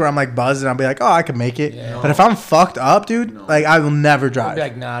been times where I'm like buzzed and I'll be like, oh, I can make it. Yeah. But if I'm fucked up, dude, like I will never drive. I'll be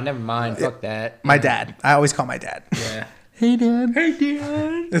like, nah, never mind. Fuck that. My dad. I always call my dad. Yeah. Hey, Dad. Hey,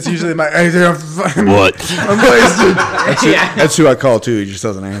 Dad. It's usually my. What? I'm wasted. That's who I call too. He just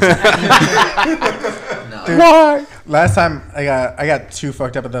doesn't answer. Why? Last time I got too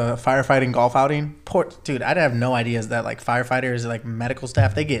fucked up at the firefighting golf outing. Dude, I have no idea that like firefighters, like medical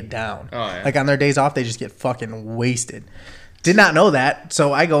staff, they get down. Oh, yeah. Like on their days off, they just get fucking wasted. Did not know that,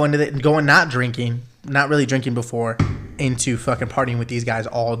 so I go into it going not drinking, not really drinking before, into fucking partying with these guys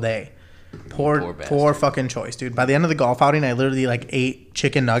all day. Poor fucking choice, dude. By the end of the golf outing, I literally like ate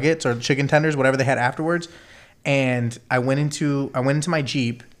chicken nuggets or chicken tenders, whatever they had afterwards, and I went into my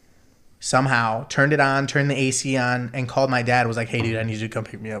Jeep. Somehow turned it on, turned the AC on, and called my dad. Was like, "Hey, dude, I need you to come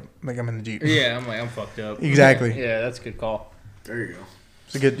pick me up. Like, I'm in the Jeep." Yeah, I'm like, I'm fucked up. Exactly. Yeah, that's a good call. There you go.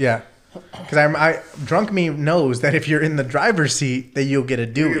 It's a good, yeah. Because I drunk me knows that if you're in the driver's seat, that you'll get a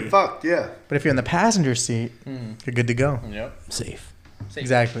Dewey. You're fucked, yeah. But if you're in the passenger seat, you're good to go. Yep. Safe.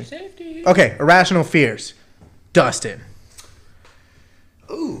 Exactly. Safety. Okay, irrational fears. Dustin.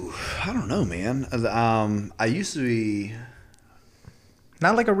 Ooh, I don't know, man. I used to be.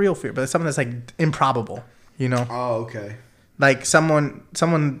 Not like a real fear, but something that's like improbable. You know, Oh, okay. like someone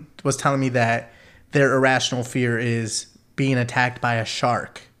was telling me that their irrational fear is being attacked by a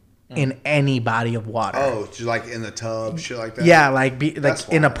shark in any body of water. Oh, just like in the tub, shit like that. Yeah, like That's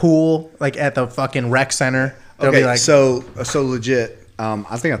in a wild. pool, like at the fucking rec center. They'll Okay, be like, so legit.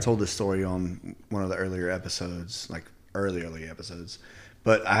 I think I told this story on one of the earlier episodes, like early episodes.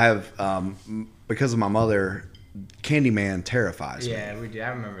 But I have because of my mother, Candyman terrifies me. Yeah, we do. I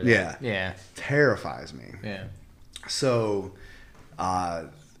remember that. Yeah. Yeah. Terrifies me. Yeah. So I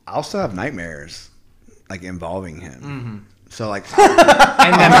also have nightmares like involving him. So like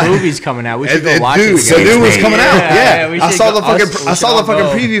And that movie's coming out. We should go watch dude, it the together. dude was coming out. Yeah, we I should saw go- the fucking us- we I should saw the all fucking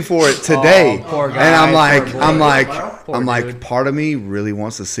go. preview for it today. Oh, poor and guy, I'm like poor I'm boy. like Poor I'm like dude. part of me really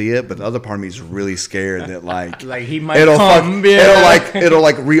wants to see it, but the other part of me is really scared that like Like he might it'll come. Yeah. it'll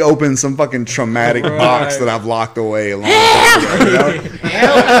like reopen some fucking traumatic box that I've locked away a long time ago.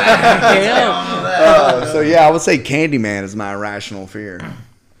 You know? So yeah, I would say Candyman is my irrational fear.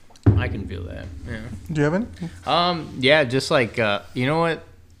 I can feel that. Yeah. "Do you have any?" Yeah, just like you know what,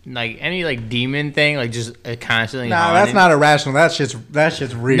 like any like demon thing, like just constantly. Nah, haunting. that's not irrational. That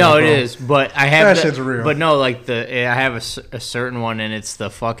shit's real. No, it bro. is, but I have That the- shit's real. But no, like I have a certain one, and it's the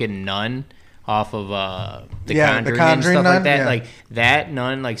fucking nun off of the Yeah, Conjuring, the Conjuring and stuff nun, like that. yeah. Like that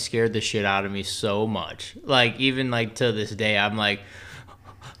nun like scared the shit out of me so much. Like even like to this day, I'm like,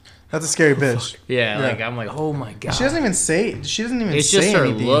 That's a scary bitch. yeah, Yeah. like I'm like, oh my god. She doesn't even say. She doesn't even It's say just her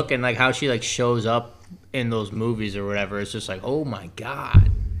anything. look and like how she like shows up in those movies or whatever. It's just like, oh my god.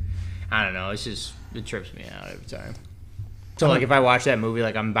 I don't know. It's just it trips me out every time. So like if I watch that movie,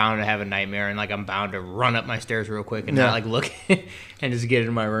 like I'm bound to have a nightmare and like I'm bound to run up my stairs real quick and Yeah. not like look and just get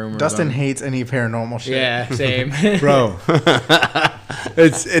in my room. Or Dustin something. hates any paranormal shit. Yeah, same. Bro.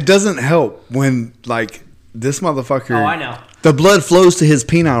 It doesn't help when like this motherfucker Oh, I know. the blood flows to his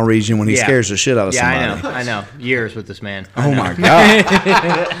penile region when he Yeah. scares the shit out of Yeah, somebody. I know. Years with this man. Oh my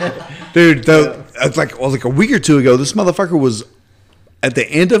god. Dude, it's like a week or two ago, this motherfucker was at the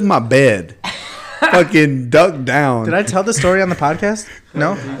end of my bed. Fucking ducked down. Did I tell the story on the podcast?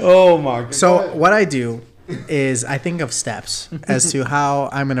 No. Oh my god. So what I do is I think of steps as to how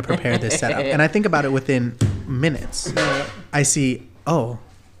I'm going to prepare this setup, and I think about it within minutes. I see, oh,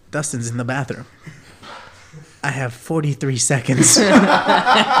 Dustin's in the bathroom. I have 43 seconds.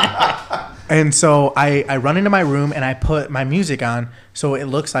 And so I run into my room and I put my music on so it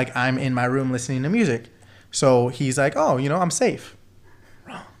looks like I'm in my room listening to music. So he's like, oh, you know, I'm safe.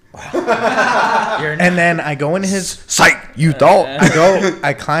 And then I go into his Psych, you thought.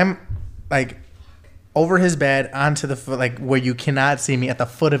 I climb like over his bed onto the foot, like where you cannot see me at the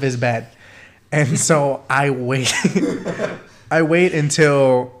foot of his bed. And so I wait. I wait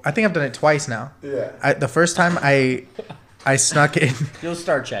until I think I've done it twice now. Yeah. The first time I snuck in. You'll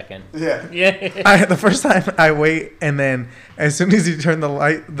start checking. Yeah. Yeah. The first time I wait, and then as soon as you turn the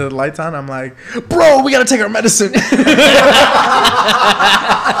lights on, I'm like, bro, we gotta take our medicine.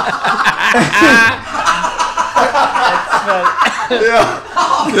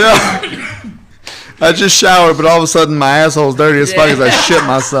 Yeah. I just showered, but all of a sudden my asshole's dirty as fuck as I shit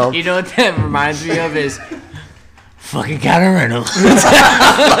myself. You know what that reminds me of is fucking Connor Reynolds.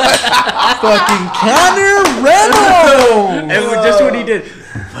 Fucking Connor Reynolds. And just what he did.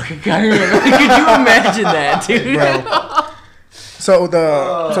 Fucking Connor Reynolds. Could you imagine that, dude? Bro. So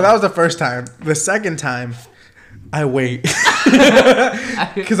that was the first time. The second time, I wait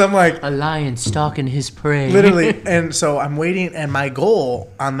because I'm like A lion stalking his prey. literally, and so I'm waiting, and my goal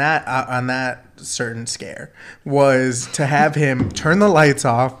on that certain scare was to have him turn the lights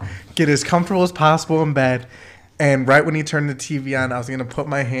off, get as comfortable as possible in bed, And right when he turned the TV on, I was gonna put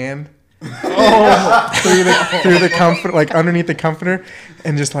my hand through the comforter, like underneath the comforter,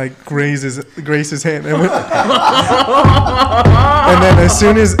 and just like graze his hand. And then as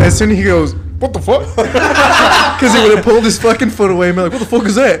soon as he goes, what the fuck? Because he would have pulled his fucking foot away and be like, what the fuck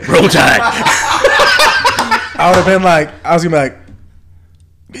is that? Roll Tide. I would have been like, I was gonna be like,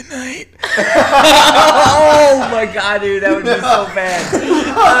 good night. Oh my god, dude, that would be so bad.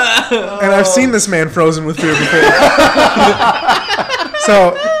 And I've seen this man frozen with fear before.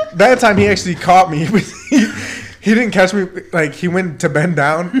 So that time he actually caught me. He didn't catch me. Like, he went to bend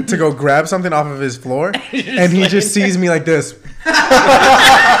down to go grab something off of his floor, and he just sees me like this.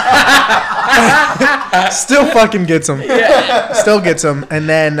 Still fucking gets him. Yeah. Still gets him. And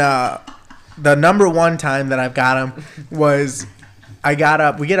then the number one time that I've got him was I got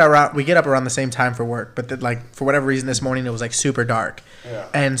up. We get up around the same time for work, but like for whatever reason this morning it was like super dark,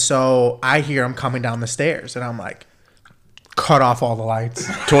 and so I hear him coming down the stairs, and I'm like, cut off all the lights.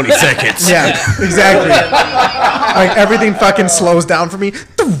 20 seconds. Yeah, exactly. Like everything fucking slows down for me.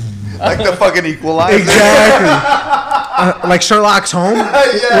 Like the fucking Equalizer. Exactly. Like Sherlock's Home.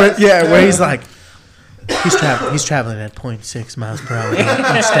 Where he's like, he's traveling at 0.6 miles per hour.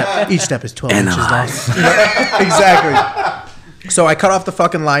 Each step is 12 inches long. Exactly. So I cut off the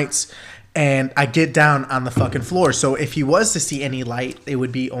fucking lights, and I get down on the fucking floor. So if he was to see any light, it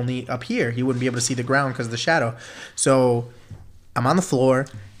would be only up here. He wouldn't be able to see the ground because of the shadow. So I'm on the floor,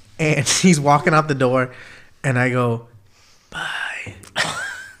 and he's walking out the door, and I go, bye.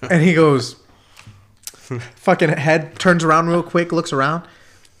 And he goes, fucking head turns around real quick, looks around.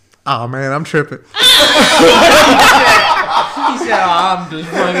 Oh man, I'm tripping. He said, I'm just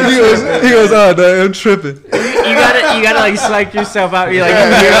fucking He goes, oh no, I'm tripping. You gotta like psych yourself out. You're like,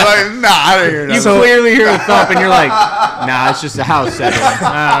 I don't hear you clearly hear a thump, and you're like, nah, it's just a house settling.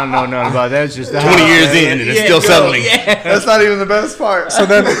 I don't know nothing about that. It's just a house. 20 years in, and it's still settling. Yeah. That's not even the best part. So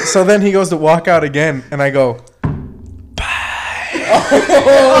then he goes to walk out again, and I go,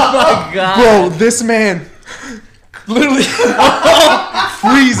 Oh my god, bro, this man literally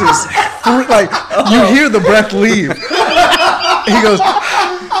freezes. Like, you hear the breath leave. He goes,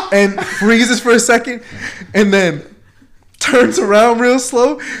 and freezes for a second, and then turns around real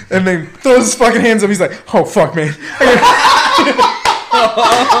slow, and then throws his fucking hands up. He's like, oh, fuck, man.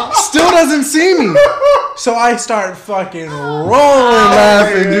 Still doesn't see me. So I start fucking rolling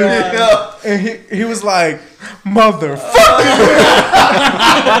laughing, dude. Yeah. And he was like, motherfucker.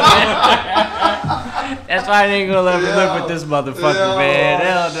 That's why I ain't gonna let me live with this motherfucker, man.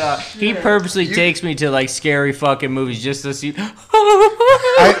 Hell no. He purposely takes me to like scary fucking movies just to see.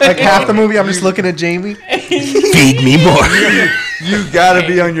 Like half the movie, I'm just looking at Jamie. Feed me more. You gotta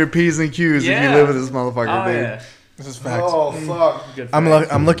be on your P's and Q's if you Yeah. live with this motherfucker, dude. Yeah. This is facts. Oh fuck!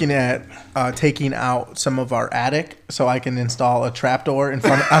 I'm looking at taking out some of our attic so I can install a trapdoor on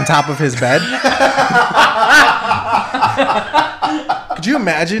top of his bed. Could you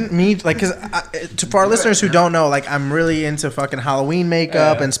imagine me, like, because for our listeners who don't know, like, I'm really into fucking Halloween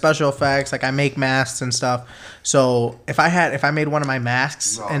makeup and special effects. Like, I make masks and stuff. So if I made one of my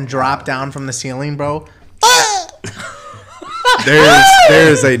masks and dropped down from the ceiling, bro.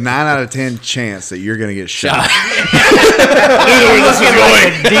 There's a 9 out of 10 chance that you're gonna get shot. Like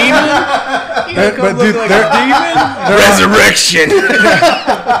a demon? But dude, Resurrection.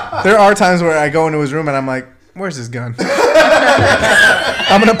 there are times where I go into his room and I'm like, where's his gun?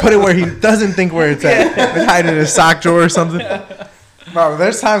 I'm gonna put it where he doesn't think where it's at. Like, hide it in his sock drawer or something. Bro,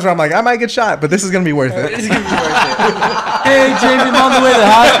 there's times where I'm like, I might get shot, but this is gonna be worth it. It's gonna be worth it. Hey, Jamie, I'm on the way to the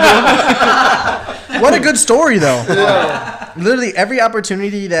hospital. What a good story, though. Yeah. Literally every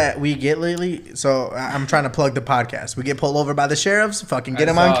opportunity that we get lately. So I'm trying to plug the podcast. We get pulled over by the sheriffs. Fucking get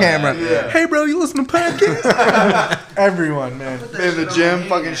him on camera. Yeah. Hey, bro, you listen to podcasts? Everyone, man. In the gym,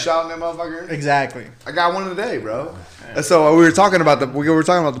 fucking shouting at motherfucker. Exactly. I got one today, bro. So we were talking about the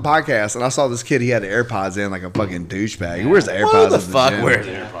podcast, and I saw this kid. He had the AirPods in like a fucking douchebag. He wears the AirPods. Who the in fuck gym. wears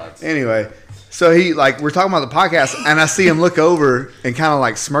AirPods? Anyway, so he we're talking about the podcast, and I see him look over and kind of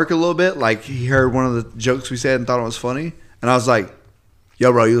like smirk a little bit, like he heard one of the jokes we said and thought it was funny. And I was like,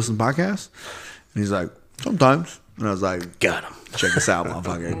 "Yo, bro, you listen to podcasts?" And he's like, "Sometimes." And I was like, Got him. "Check us out,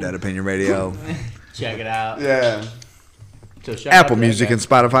 motherfucker. Dead Opinion Radio." Check it out. Yeah. So shout out Apple to that Music guy. and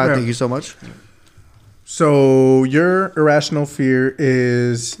Spotify. Yeah. Thank you so much. So your irrational fear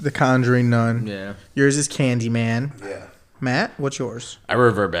is the Conjuring Nun. Yeah. Yours is Candyman. Yeah. Matt, what's yours? I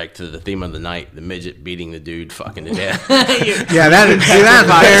revert back to the theme of the night: the midget beating the dude fucking to death. Yeah,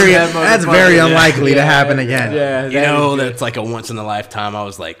 that's very unlikely to happen again. Yeah, You know, that's like a once in a lifetime. I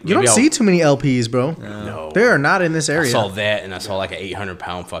was like, You don't see too many LPs, bro. No. They are not in this I area. saw that, and I saw like an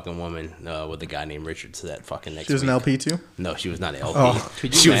 800-pound fucking woman with a guy named Richard to that fucking next She was an week. LP too. No, she was not an LP. Oh.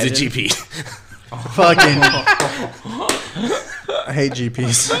 She was a GP. Fucking. I hate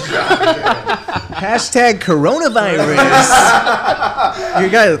GPs. Hashtag coronavirus. You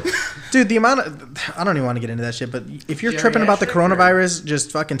guys, dude, the amount of. I don't even want to get into that shit, but if you're tripping about the coronavirus,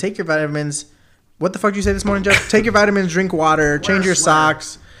 just fucking take your vitamins. What the fuck did you say this morning, Geoff? Take your vitamins, drink water, change your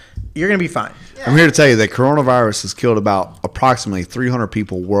socks. You're going to be fine. I'm here to tell you that coronavirus has killed about approximately 300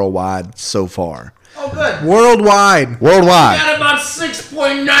 people worldwide so far. Oh, good. Worldwide. Got about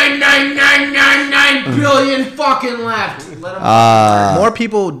 6.99999 billion fucking left. Let 'em More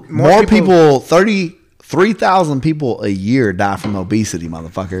people. 33,000 people a year die from obesity,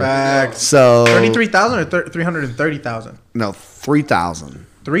 motherfucker. Facts. So 33,000 or 330,000? no, 3,000.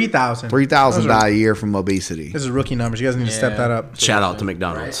 3,000. 3,000 die a year from obesity. This is rookie numbers. You guys need to step that up. Shout out to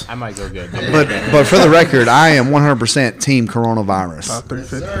McDonald's. I might go good. But for the record, I am 100% team coronavirus.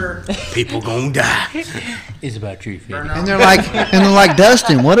 350. People gonna die. It's about 350. And they're like,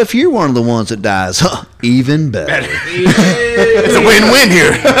 Dustin, what if you're one of the ones that dies? Huh, even better. It's a win-win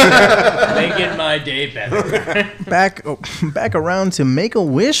here. Making my day better. Back around to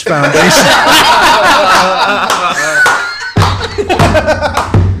Make-A-Wish Foundation.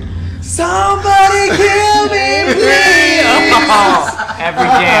 Somebody kill me, please. Every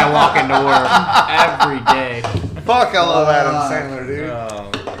day I walk into work. Every day. Fuck, I love Adam Sandler, dude.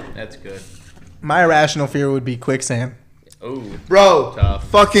 Oh, that's good. My irrational fear would be quicksand. Oh, Bro, tough.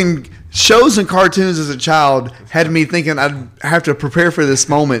 fucking shows and cartoons as a child had me thinking I'd have to prepare for this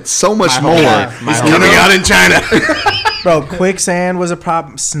moment so much more. He's coming out in China. Bro, quicksand was a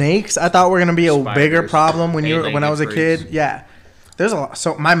problem. Snakes, I thought were gonna be a bigger Spiders. problem when Anything I was a that kid. freaks. Yeah, there's a lot.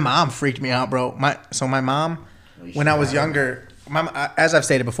 So my mom freaked me out, bro. My mom, when I was younger, as I've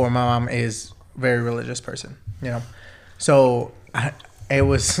stated before, my mom is a very religious person. You know, so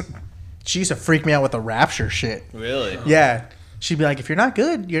she used to freak me out with the rapture shit. Really? Yeah. She'd be like, if you're not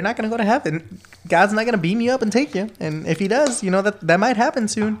good, you're not going to go to heaven. God's not going to beam you up and take you. And if he does, you know, that might happen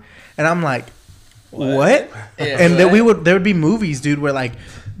soon. And I'm like, what? And then there would be movies, dude, where like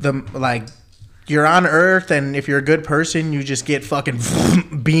you're on Earth, and if you're a good person, you just get fucking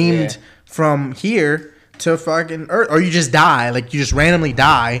beamed from here to fucking Earth. Or you just die. Like, you just randomly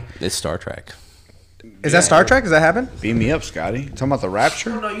die. It's Star Trek. Is that Star Trek? Does that happen? Beam me up, Scotty. Talking about the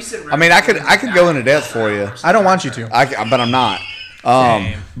rapture? No, you said I mean, I could go into depth for you. I don't want you to. But I'm not.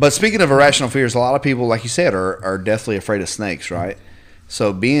 But speaking of irrational fears, a lot of people, like you said, are deathly afraid of snakes, right?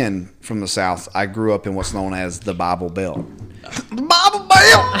 So being from the South, I grew up in what's known as the Bible Belt. The Bible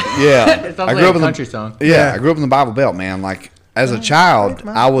Belt! Yeah. It sounds like a country song. Yeah, I grew up in the Bible Belt, man. Like, as a child,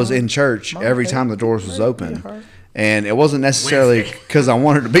 I was in church every time the doors was open. And it wasn't necessarily because I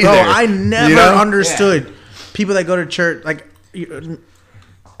wanted to be Bro, there. I never understood people that go to church. Like,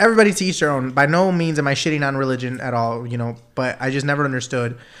 everybody to each their own. By no means am I shitting on religion at all, you know. But I just never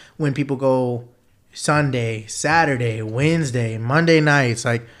understood when people go Sunday, Saturday, Wednesday, Monday nights.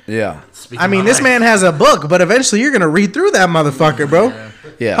 Like, Yeah. I mean, this man has a book, but eventually you're gonna read through that motherfucker, bro.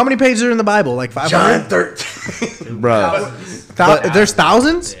 Yeah. How many pages are in the Bible? Like 500? 13. Bro. There's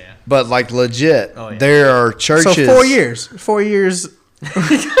thousands. But, like, legit, there are churches. So 4 years. 4 years. 4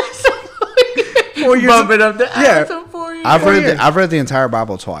 years. Bump it up to Yeah. I've read the entire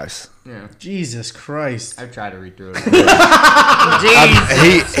Bible twice. Jesus Christ. I've tried to read through it.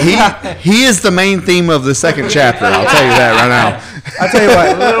 He is the main theme of the second chapter. I'll tell you that right now. I'll tell you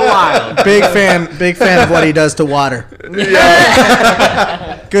what. A little wild. Big fan of what he does to water.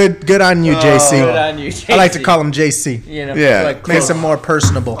 Good on you, JC. Good on you, JC. I like to call him JC. You know, Yeah. like Makes him more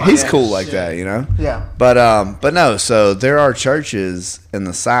personable. He's cool like that, you know. Yeah. But no. So there are churches in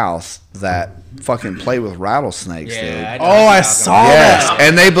the South that fucking play with rattlesnakes, dude. yeah, I saw Yes, that.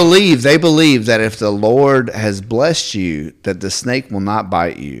 and they believe that if the Lord has blessed you, that the snake will not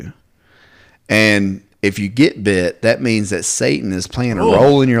bite you. And if you get bit, that means that Satan is playing a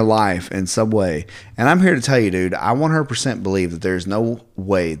role in your life in some way. And I'm here to tell you, dude, I 100% believe that there's no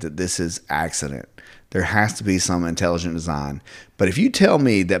way that this is accident. There has to be some intelligent design. But if you tell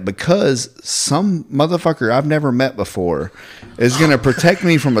me that because some motherfucker I've never met before is going to protect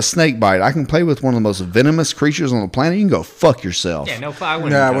me from a snake bite, I can play with one of the most venomous creatures on the planet, you can go fuck yourself. Yeah, no, I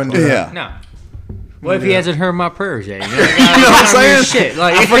wouldn't. No, I wouldn't do that. No. What if he hasn't heard my prayers yet? You know, You know what I'm saying? Shit,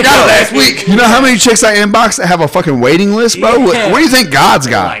 like, I forgot last week. You know how many chicks I inbox that have a fucking waiting list, bro? Yeah. What do you think God's Oh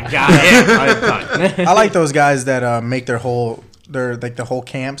got? my God, yeah. I like those guys that make their whole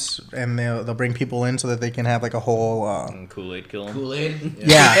camps, and they'll bring people in so that they can have like a whole Kool-Aid kill him. Kool-Aid.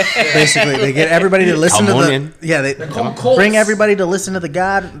 yeah. Basically, they get everybody to listen Come to on the in. yeah. They Colts. bring everybody to listen to the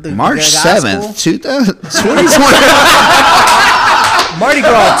God. The March gospel. 7th, 2020. Mardi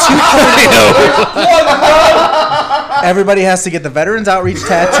Gras 2.0. Everybody has to get the Veterans Outreach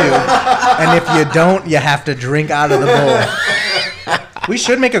tattoo, and if you don't, you have to drink out of the bowl. We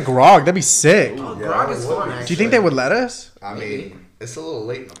should make a grog. That'd be sick. Grog is fun. Do you think they would let us? I mean, it's a little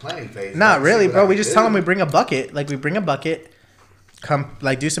late in the planning phase. Not really, bro. We just tell them we bring a bucket. Like, we bring a bucket, come,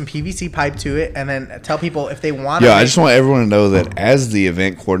 like, do some PVC pipe to it, and then tell people if they want. Yeah, I just want everyone to know that as the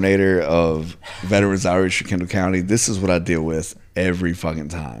event coordinator of Veterans Outreach for Kendall County, this is what I deal with every fucking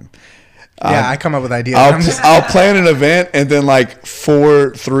time. Yeah, I come up with ideas. I'm just- I'll plan an event, and then like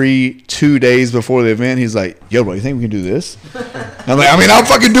 2 days before the event, he's like, "Yo, bro, you think we can do this?" I'm like, "I mean, I'll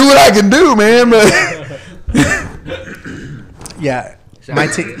fucking do what I can do, man." But yeah,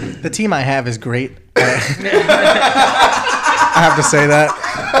 the team I have is great. I have to say that.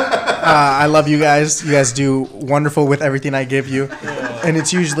 I love you guys. You guys do wonderful with everything I give you. And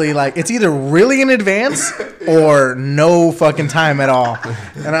it's usually like, it's either really in advance or no fucking time at all.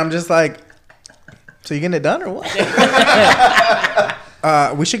 And I'm just like, so you getting it done or what?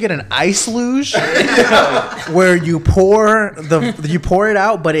 We should get an ice luge where you pour it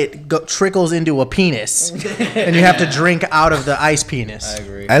out, but it trickles into a penis, and you have to drink out of the ice penis. I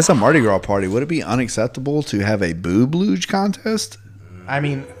agree. as a Mardi Gras party, would it be unacceptable to have a boob luge contest? I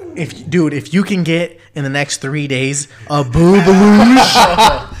mean, if you can get in the next 3 days a boob luge.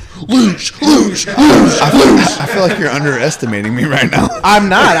 Luge. I feel like you're underestimating me right now. I'm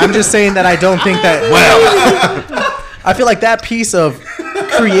not. I'm just saying that I don't think that. Well, I feel like that piece of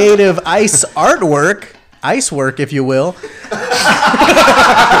creative ice work, if you will. You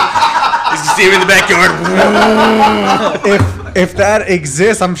see him in the backyard. If that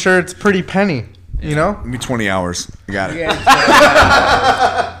exists, I'm sure it's pretty penny. You know, Give me 20 hours. I got it.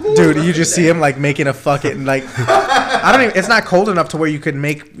 dude, you just see him like making a fucking like. I don't even. It's not cold enough to where you could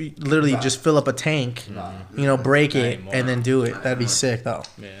literally just fill up a tank, you know, break it and then do it. That'd be sick though.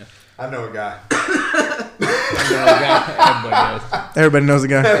 Yeah. I know a guy. Everybody knows the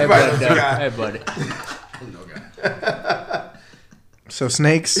guy. Everybody. So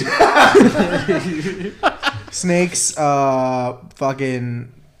snakes,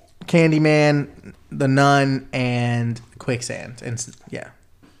 fucking Candyman, the Nun, and Quicksand, and yeah.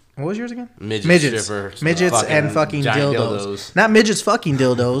 What was yours again? Midgets and fucking dildos. Not midgets fucking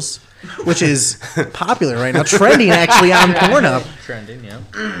dildos, which is popular right now. Trending actually on Pornhub. Trending, yeah.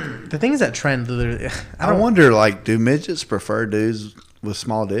 The things that trend, literally, I wonder, like, do midgets prefer dudes with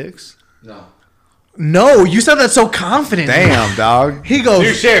small dicks? No. No, you said that so confident. Damn, dog. He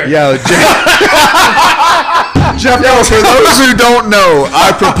goes. Yo, Geoff, for those who don't know,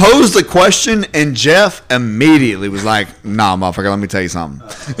 I proposed the question, and Geoff immediately was like, "Nah, motherfucker, let me tell you something."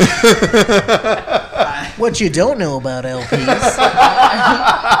 What you don't know about LPs?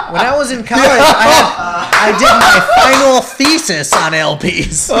 When I was in college, I did my final thesis on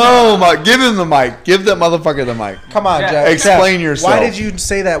LPs. Oh my! Give him the mic. Give that motherfucker the mic. Come on, Jeff. Explain yourself. Why did you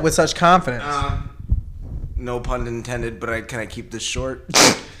say that with such confidence? No pun intended, but can I keep this short?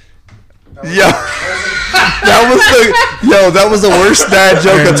 That was the worst dad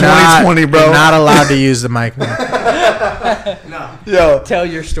joke of 2020, bro. You're not allowed to use the mic, man. No. Yo, Tell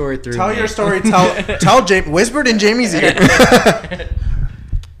your story through. Tell your story. Tell Jamie. Whispered in Jamie's ear.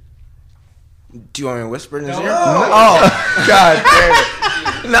 Do you want me to whisper in his ear? oh God damn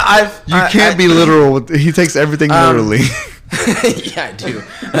it! No, You can't be literal. He takes everything literally. Yeah, I do.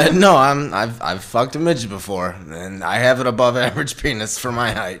 No, I've fucked a midget before, and I have an above average penis for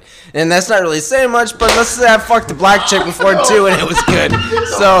my height, and that's not really saying much. But let's say I fucked a black chick before too, and it was good.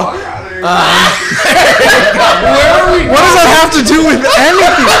 So, What does that have to do with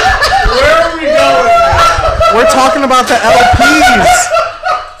anything? Where are we going? We're talking about the LPs.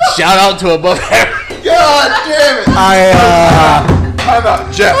 Shout out to above average. God damn it! Time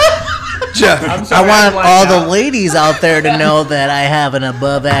out, Geoff. I want all the ladies out there to know that I have an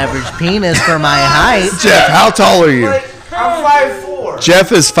above average penis for my height. Geoff, how tall are you? I'm 5'4".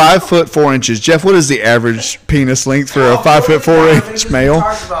 Jeff is 5'4". Jeff, what is the average penis length for a 5'4" male? We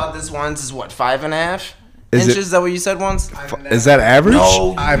talked about this once. Is what, 5.5 Is inches? it- Is that what you said once? Is that average?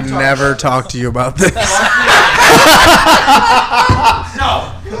 No. I've never talked to you about this. No,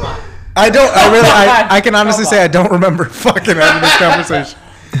 come on. I can honestly say I don't remember fucking having this conversation.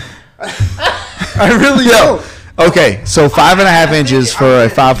 I really don't. Okay, so 5.5 inches for a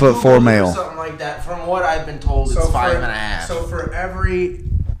 5'4" male. Something like that. From what I've been told, it's 5.5.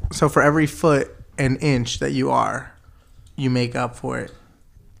 So for every foot and inch that you are, you make up for it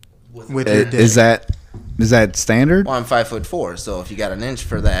with your dick. Is that standard? Well, I'm 5'4", so if you got an inch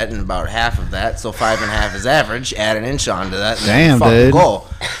for that and about half of that, so 5.5 is average. Add an inch onto that. Damn, fucking dude. Goal.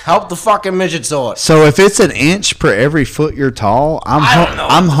 Help the fucking midget saw it. So if it's an inch per every foot you're tall,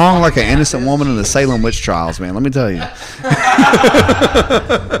 I'm hung like an innocent woman in the Salem witch trials, man. Let me tell you.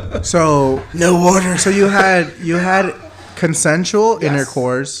 So No water. So you had consensual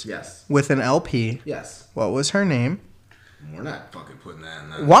intercourse Yes. with an LP. Yes. What was her name? We're not fucking putting that in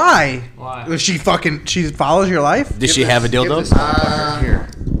that. Why? Why? Was she follows your life? Did she have a dildo?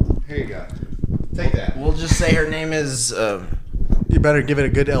 Here you go. Take that. We'll just say her name is. You better give it a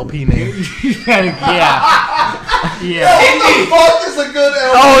good LP name. Yeah. Fuck is a good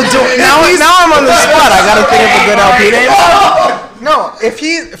LP. Oh, now I'm on the spot. I gotta think of a good LP name. No, if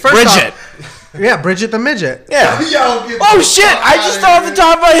he first Bridget. Bridget the midget. Yeah. Oh shit! I just thought off the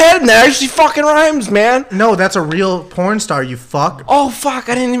top of my head, and that actually fucking rhymes, man. No, that's a real porn star. You fuck. Oh fuck!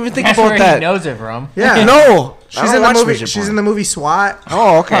 I didn't even think That's about where that. he knows it from. Yeah. No, She's in the movie. She's in the movie SWAT.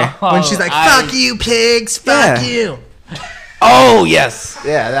 Oh okay. When she's like, "Fuck you, pigs! Fuck Yeah. you." Oh yes.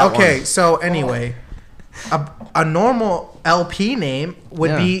 Yeah. That Okay, one. so anyway, a normal LP name would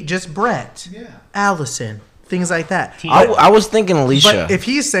Yeah. be just Brett, Allison, things like that. I was thinking Alicia. But if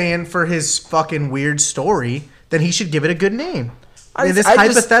he's saying for his fucking weird story, then he should give it a good name. I mean, this I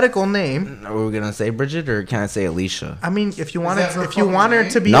just- hypothetical name. Are we gonna say Bridget or can I say Alicia? I mean, if you want that her it, if you fucking want her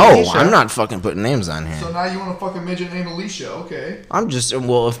name? to be No, Alicia, I'm not fucking putting names on here. So now you want a fucking midget named Alicia? Okay. I'm just if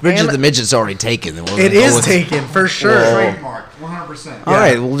Bridget And- the midget's already taken, then we're It gonna go is with, taken for sure. Trademark, 100%. All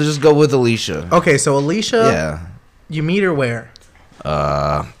right, we'll just go with Alicia. Okay, so Alicia, Yeah. you meet her where?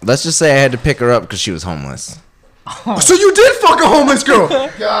 Let's just say I had to pick her up because she was homeless. So you did fuck a homeless girl. A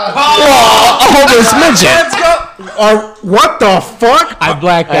homeless midget. Or what the fuck? I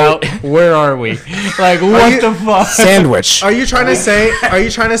blacked out. Where are we? Like, what you- the fuck? Sandwich. Are you trying to say? Are you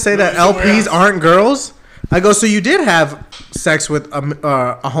trying to say that LPs aren't girls? I go. So you did have sex with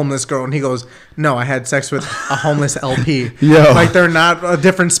a homeless girl, and he goes, "No, I had sex with a homeless LP. Yo. Like they're not a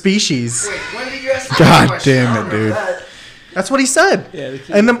different species." When did you ask God damn it, dude. That's what he said.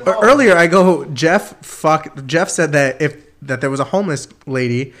 And earlier, I go, Geoff said that there was a homeless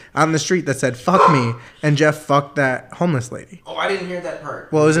lady on the street that said "fuck me," and Geoff fucked that homeless lady. Oh, I didn't hear that part.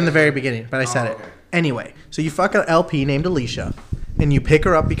 Well, it was in the very beginning, but I said it. okay. Anyway, so you fuck an LP named Alicia, and you pick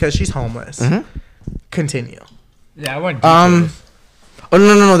her up because she's homeless. Mm-hmm. Continue. Yeah, I went. Oh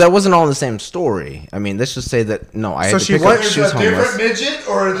no, that wasn't all the same story. I mean, let's just say that I had So to she pick was- her. She was There's a homeless. different midget,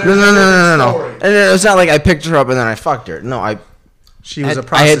 or there's No. story? And it's not like I picked her up and then I fucked her. No, She was a I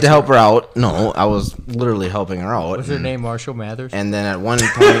prostitute. had to help her out. No, I was literally helping her out. Was her name Marshall Mathers? And then at one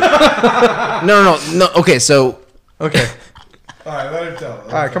point, no. Okay, so Okay. All right, let him tell. All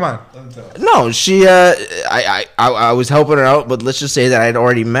right, come on. Let him tell. no, she. I was helping her out, but let's just say that I'd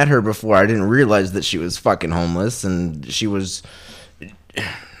already met her before. I didn't realize that she was fucking homeless, and she was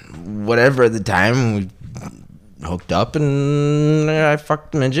whatever at the time. We hooked up, and I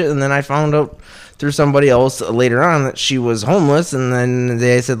fucked the midget, and then I found out through somebody else later on that she was homeless, and then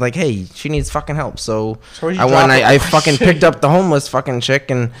they said like, "Hey, she needs fucking help." So where'd you I went. drop it? I fucking picked up the homeless fucking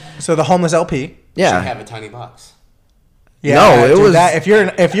chick, and So the homeless LP. yeah. Should have a tiny box. Yeah, No, it dude, was- that. If you're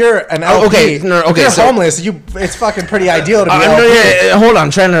an LP, okay, no, if okay, you're so- homeless, it's fucking pretty ideal to be I'm, LP. hold on,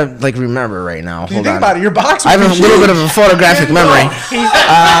 I'm trying to like remember right now. You Hold think on. about it, your box. I have would a be little huge. bit of a photographic memory.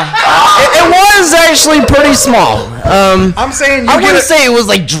 It was actually pretty small. I'm saying I you get wouldn't it. say it was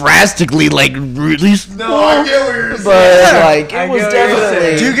like drastically like really small, No, I get what you're saying. but like I it was get what you're definitely.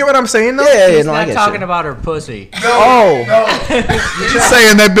 saying. Do you get what I'm saying though? Yeah, He's no, I not get talking you. about her pussy. Oh, Just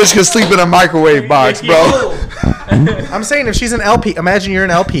saying that bitch can sleep in a microwave box, bro. I'm saying if she's an LP, imagine you're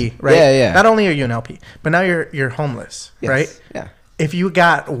an LP, right? Yeah, yeah. Not only are you an LP, but now you're homeless, yes, right? Yeah. If you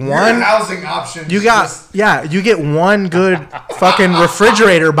got Your one, housing options. you got you get one good fucking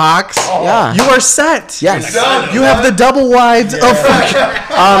refrigerator box. Yeah. You are set. Yes. You have the double wides of fucking,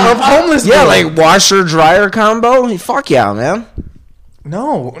 of homeless. Yeah, people. like washer dryer combo. Fuck yeah, man.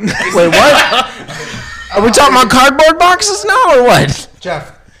 no, Wait, what? Are we talking about cardboard boxes now or what?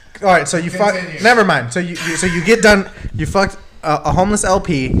 Jeff. All right, so you fuck. Continue. Never mind. So you get done. You fucked a homeless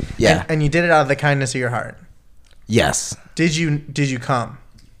LP. Yeah. And you did it out of the kindness of your heart. Yes. Did you come?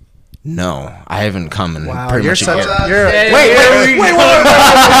 No, I haven't come in Wow, pretty you're much a such. year. Wait,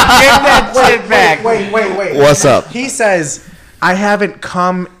 Get that shit back. wait. What's up? He says I haven't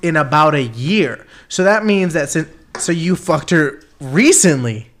come in about a year. So that means that so you fucked her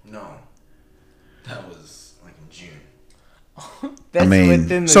recently. No. That's mean,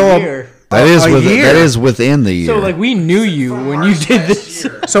 within the so, year. That is A year. that is within the year. So like we knew you when you did this.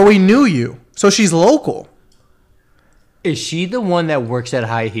 So we knew you. So she's local. Is she the one that works at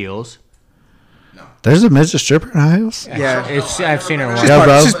High Heels? There's a midget stripper in high heels. Yeah. I've seen her once. Yeah,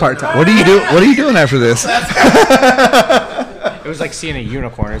 bro. She's part-time. What are you doing after this? It was like seeing a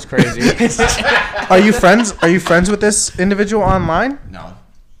unicorn. It's crazy. Are you friends? Are you friends with this individual online? No.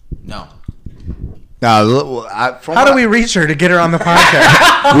 No, How do we reach her to get her on the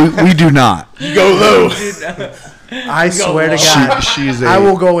podcast? we do not. You go low. I swear to God, She's I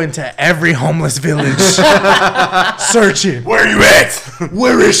will go into every homeless village searching. Where are you at?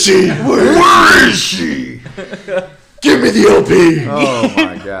 Where is she? Where is she? Give me the LP. Oh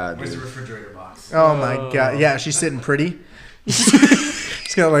my God. Where's the refrigerator box? Oh my God, yeah, she's sitting pretty.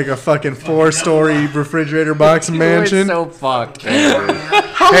 She's got like a fucking 4-story refrigerator box mansion. So fucked.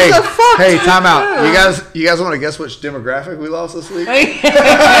 Hey, time out. You guys want to guess which demographic we lost this week? All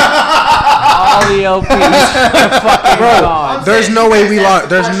the LPs. Fucking gone. There's no way we lost.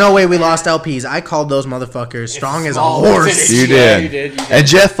 There's no way we lost LPs. I called those motherfuckers strong as a horse. You did. You did. And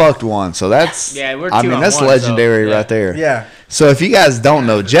Geoff fucked one, so that's Yeah, we're I two mean on that's one, legendary so, yeah. right there. Yeah. So if you guys don't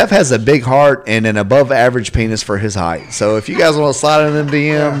know, Geoff has a big heart and an above average penis for his height. So if you guys want to slide in them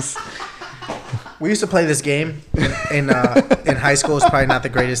DMs, We used to play this game in high school. It's probably not the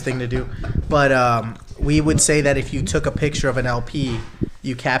greatest thing to do, but we would say that if you took a picture of an LP,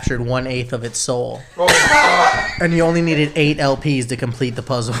 you captured 1/8 of its soul, and you only needed 8 LPs to complete the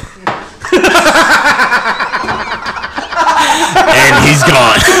puzzle. And he's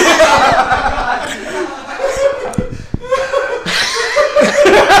gone.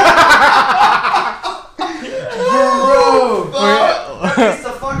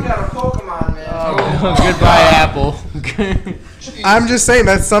 Goodbye, Apple. I'm just saying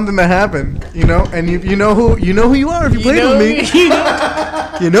that's something that happened, you know, and you know who you are if you played with me.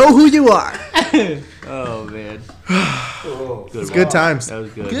 You know who you are. Oh man. It's good times. That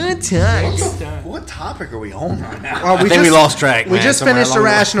was good. Good times. what topic are we on right now? Well, I think we lost track. We man, just somewhere finished along the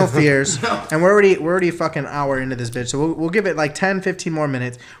way. Irrational Fears, and we're already a fucking hour into this bitch. So we'll give it like 10, 15 more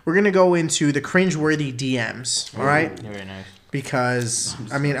minutes. We're gonna go into the cringeworthy DMs. All right, Very nice. because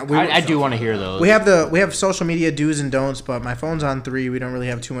I mean I do want to hear those. we have social media do's and don'ts, but my phone's on 3. We don't really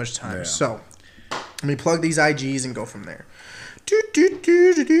have too much time. So let me plug these IGs and go from there.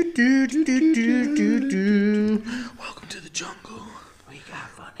 Welcome to the jungle.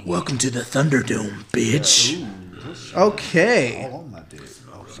 Welcome to the Thunderdome, bitch. Okay.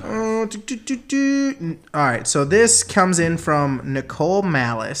 All right, so this comes in from Nicole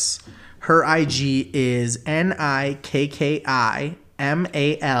Malice. Her IG is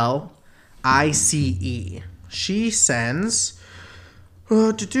NIKKIMALICE. She sends.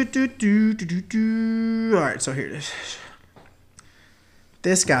 All right, so here it is.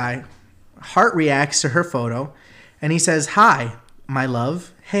 This guy, heart reacts to her photo, and he says, "Hi, my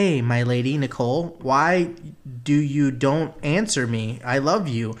love. Hey, my lady, Nicole. Why do you don't answer me? I love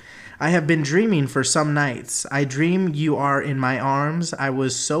you. I have been dreaming for some nights. I dream you are in my arms. I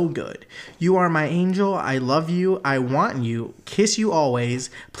was so good. You are my angel. I love you. I want you. Kiss you always.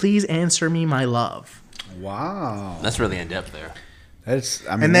 Please answer me, my love." Wow. That's really in depth there. That's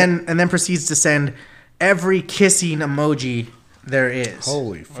I mean And then proceeds to send every kissing emoji there is.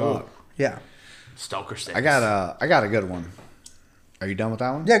 holy fuck. Yeah. Stalker status. I got a good one. Are you done with that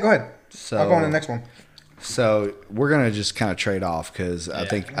one? Yeah, go ahead. So I'll go on to the next one. So we're gonna just kind of trade off because I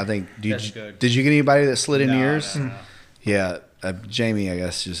think That's good. did you get anybody that slid in yours? No. Yeah, Jamie I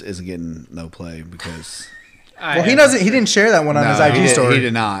guess just isn't getting no play because Well, he didn't share that one on his No, IG story. He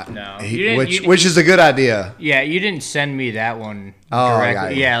did not. No. He- You didn't- which is a good idea. Yeah, you didn't send me that one Oh, I directly.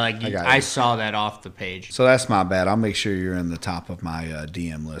 got you. Yeah, like I got I you. saw that off the page. So that's my bad. I'll make sure you're in the top of my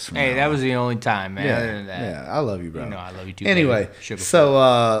DM list. From Hey, now that on. was the only time, man. yeah, Other than that, yeah. I love you, bro. you know I love you too. Anyway, baby. Sugar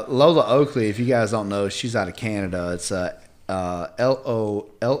so Lola Oakley, if you guys don't know, she's out of Canada. It's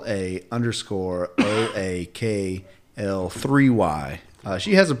LOLA_OAKL3Y.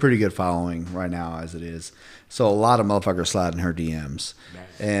 She has a pretty good following right now as it is. So a lot of motherfuckers slide in her DMs.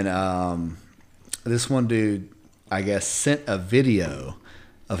 And this one dude, I guess, sent a video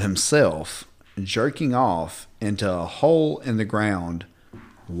of himself jerking off into a hole in the ground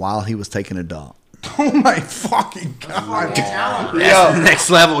while he was taking a dump. Oh my fucking god. That's next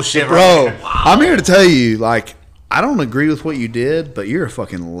level shit, Bro, I'm here to tell you, like, I don't agree with what you did, but you're a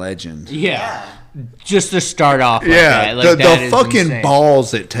fucking legend. Yeah. Just to start off. Like Yeah, that. Like, the that is fucking insane.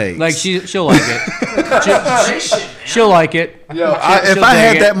 balls it takes. Like she'll like it. She'll like it. If She'll I dig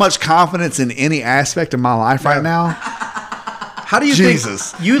had it. that much confidence in any aspect of my life right now, How do you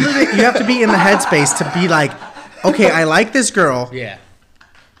Jesus. think you have to be in the headspace to be like, okay, I like this girl. Yeah.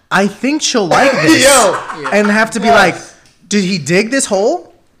 I think she'll like this. And have to be like, did he dig this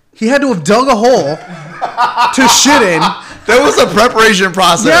hole? He had to have dug a hole to shit in. There was a preparation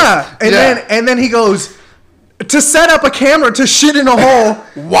process. Yeah. And then he goes, to set up a camera to shit in a hole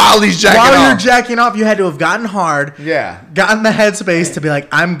While he's jacking while off. you're jacking off, you had to have gotten hard. Yeah. Gotten the headspace to be like,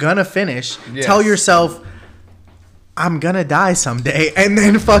 I'm gonna finish. Yes. Tell yourself, I'm gonna die someday, and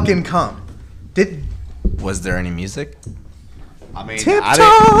then fucking come. Was there any music? I mean, Tiptoe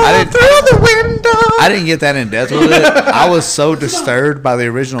I didn't through the window. I didn't get that in depth with it. I was so disturbed by the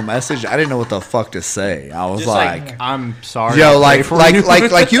original message. I didn't know what the fuck to say. I was Just like, I'm sorry. yo, I pray like for you.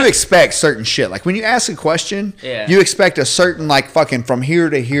 like you expect certain shit. Like when you ask a question, Yeah. you expect a certain like fucking from here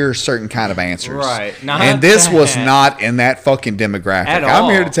to here certain kind of answers. Right. Not And this was that. not in that fucking demographic. At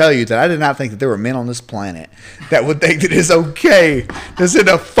I'm here all. to tell you that I did not think that there were men on this planet that would think that it's okay to send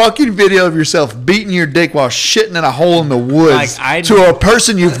a fucking video of yourself beating your dick while shitting in a hole in the woods Like, to a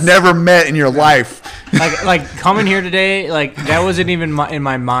person you've never met in your life. like coming here today, like that wasn't even in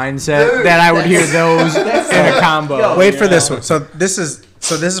my mindset that I would hear those in a combo. Wait for this one. So this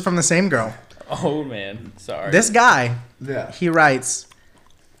is from the same girl. Oh man, sorry. This guy, Yeah. he writes,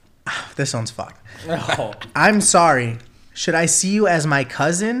 this one's fucked. Oh. I'm sorry. Should I see you as my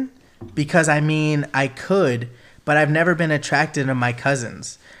cousin? Because I mean, I could, but I've never been attracted to my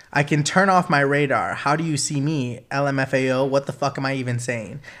cousins. I can turn off my radar. How do you see me? LMFAO, what the fuck am I even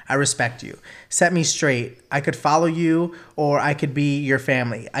saying? I respect you. Set me straight. I could follow you or I could be your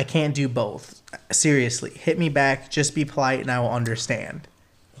family. I can't do both. Seriously, hit me back. Just be polite and I will understand.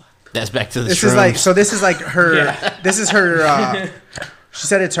 That's back to the This shrooms. is like, so this is like her, this is her, she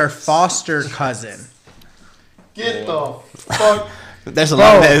said it's her foster cousin. Get the fuck. There's a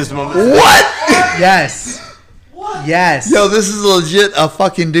lot of those moments. What? Yes. Yes. Yo, this is legit a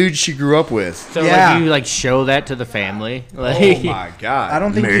fucking dude she grew up with. So Yeah. like you like show that to the family. Like, Oh my god. I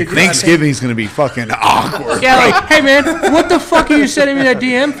don't think Merry you do. Thanksgiving's gonna be fucking awkward. Yeah, like, hey man, what the fuck are you sending me that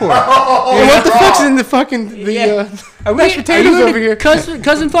DM for? What the fuck's in the fucking Mashed potatoes over here.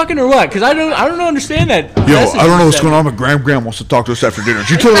 Cousin fucking or what? Because I don't understand that. Yo, I don't know what's going on, but Graham wants to talk to us after dinner. Did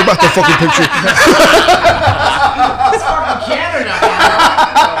you tell her about that fucking picture?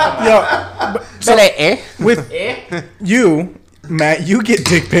 So with you, Matt, you get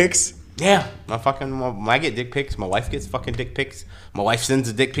dick pics. Yeah, I get dick pics. My wife gets fucking dick pics. My wife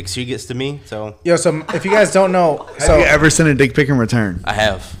sends the dick pics she gets to me. So Yo, so if you guys don't know, so Have you ever sent a dick pic in return? I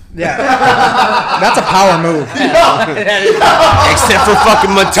have, yeah, that's a power move. except for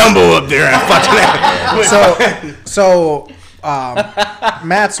fucking Matumbo up there. I fucking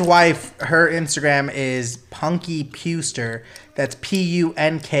Matt's wife, her Instagram is Punky Pewster. That's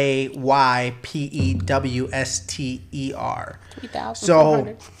PUNKYPEWSTER.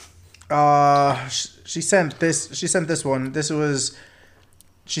 So, she sent this one.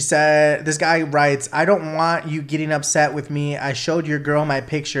 She said, this guy writes, I don't want you getting upset with me. I showed your girl my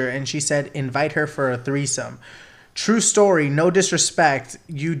picture and she said, invite her for a threesome. True story, no disrespect.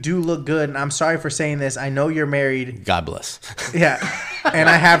 You do look good, and I'm sorry for saying this. I know you're married. God bless. Yeah, and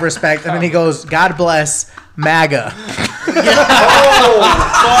I have respect. And then he goes, God bless MAGA.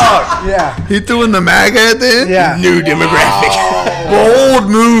 Yeah, He threw in the MAGA at the end? yeah. New demographic. Bold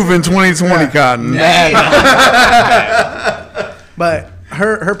move in 2020, Cotton. But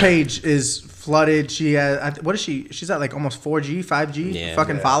her page is flooded. She has, what is she? She's at like almost 4G, 5G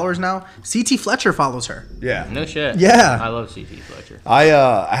fucking followers now. CT Fletcher follows her. Yeah. No shit. Yeah. I love CT Fletcher.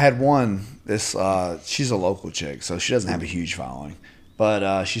 I had one. She's a local chick, so she doesn't have a huge following.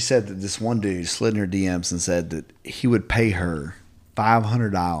 But she said that this one dude slid in her DMs and said that he would pay her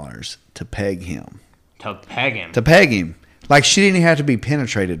 $500 to peg him. To peg him. To peg him. Like she didn't even have to be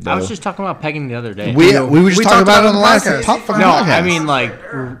penetrated, bro. I was just talking about pegging the other day. we were just talking about it on the last podcast. fucking No, podcast. I mean like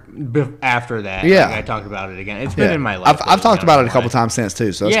after that. Yeah. Like, I talked about it again. It's been Yeah. in my life. I've talked about it a couple times. times since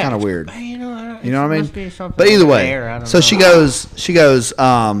too, so it's kind of weird. You know You know what I must mean? be something But either there, I way, don't so know. she goes,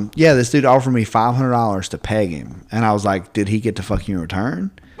 yeah, this dude offered me $500 to peg him, and I was like, did he get to fuck you in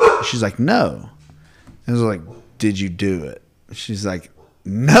return? She's like, no. I was like, did you do it? She's like,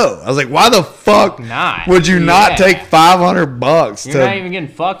 no. I was like, why the fuck not. would you not take $500 You're not even getting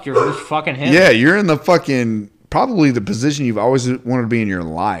fucked. You're just fucking him. Yeah, you're in the fucking probably the position you've always wanted to be in your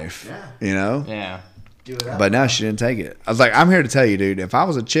life. Yeah. You know? Yeah. But no, she didn't take it. I was like, I'm here to tell you, dude, if I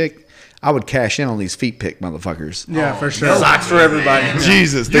was a chick, I would cash in on these feet pick motherfuckers. Yeah, for sure. Socks for everybody.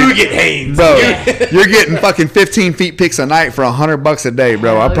 Jesus, dude. You get Hanes. Bro, you're getting fucking 15 feet picks a night for $100 a day,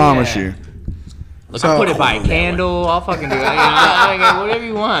 bro. I Hell promise yeah. you. I'll put it by a candle. I'll fucking do it. Whatever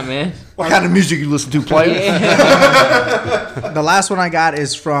you want, man. What kind of music you listen to, player? The last one I got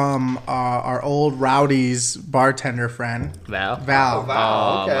is from our old Rowdy's bartender friend, Val. Val.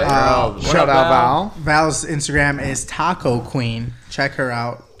 Okay. Shout out, Val. Val's Instagram is Taco Queen. Check her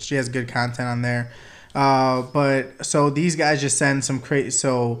out. She has good content on there. But so these guys just send some crazy.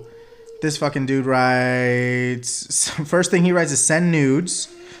 So this fucking dude writes. First thing he writes is send nudes.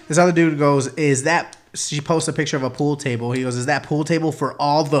 This other dude goes, is that. She posts a picture of a pool table. He goes, is that pool table for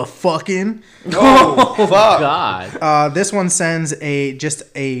all the fucking? Oh, fuck. God. This one sends just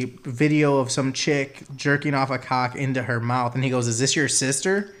a video of some chick jerking off a cock into her mouth. And he goes, is this your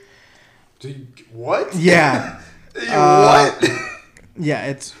sister? Dude, what? Yeah. What? Yeah,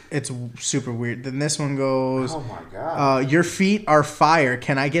 it's super weird. Then this one goes, Oh my god. your feet are fire.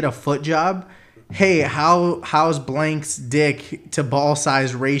 Can I get a foot job? Hey, how's blank's dick to ball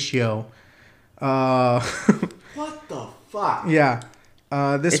size ratio? What the fuck? Yeah.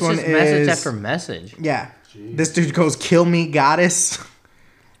 This It's one just is message after message. Yeah. This dude goes, kill me, goddess.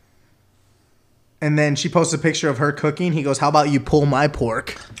 And then she posts a picture of her cooking. He goes, how about you pull my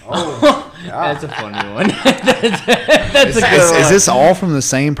pork? Oh, That's a funny one. Is this all from the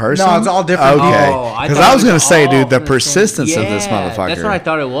same person? No, it's all different. Okay. Oh, I Because thought I it was was going to say, all dude, the from the same- persistence of this motherfucker. That's what I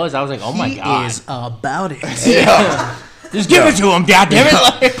thought it was. I was like, oh my He God. is about it. Just give it to him,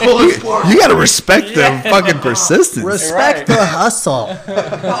 goddammit. You got to respect the fucking persistence. Respect the hustle.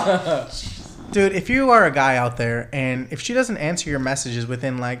 Dude, if you are a guy out there and if she doesn't answer your messages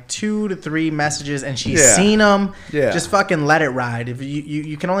within like 2 to 3 messages and she's Yeah. seen them, Yeah. just fucking let it ride. If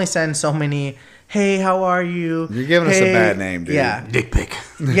you can only send so many, hey, how are you? You're giving us a bad name, dude. Yeah. Dick pic.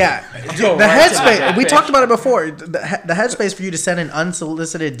 Yeah. Dude, the headspace, we talked about it before. The headspace for you to send an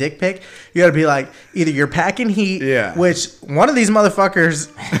unsolicited dick pic, you got to be like, either you're packing heat, Yeah. which one of these motherfuckers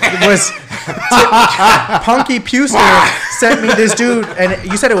was Punky Puster sent me this dude, and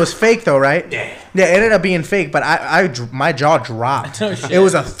you said it was fake though, right? Yeah, it ended up being fake, but my jaw dropped. It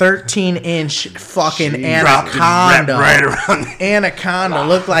was a 13-inch fucking anaconda. Right around. Anaconda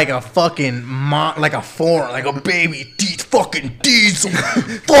looked like a fucking like a form, like a baby fucking diesel.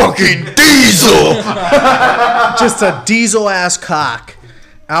 Fucking diesel. Just a diesel ass cock.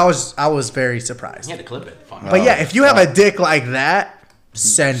 I was very surprised. You had to clip it. Fine. But yeah, if you have a dick like that,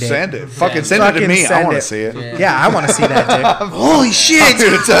 send it. Send it. Fucking send it to me. I send want to it. see it. Yeah, I want to see that dick. Holy shit! I'm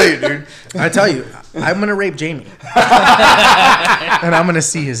going to tell you, dude. I tell you, I'm gonna rape Jamie, and I'm gonna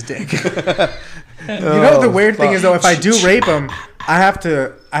see his dick. You know the weird thing is though, if I do rape him, I have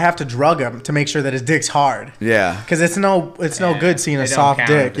to drug him to make sure that his dick's hard. Yeah. Because it's no good seeing a soft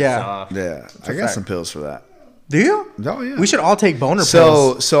dick. Yeah. Yeah. I got some pills for that. Do you? Oh, yeah. We should all take boner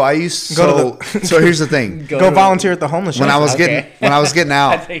pills. So I used Go to so here's the thing. Go volunteer at the homeless When I shelter. was getting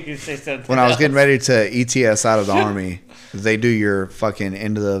out, you say something when I was getting ready to ETS out of the army, they do your fucking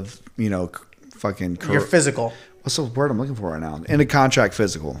end of the fucking Your physical. what's the word I'm looking for right now? End of contract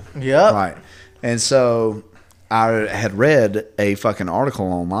physical. Yep. Right. And so I had read a fucking article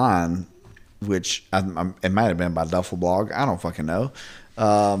online, which it might have been by Duffel Blog. I don't fucking know.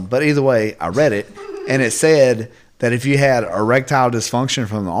 But either way, I read it, and it said that if you had erectile dysfunction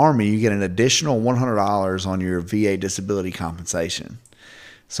from the Army, you get an additional $100 on your VA disability compensation.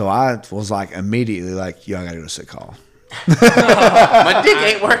 So I was like immediately like, yo, I got to go to sick call. My dick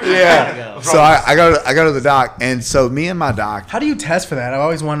ain't working. Yeah. So I go to the doc, and so me and my doc. How do you test for that? I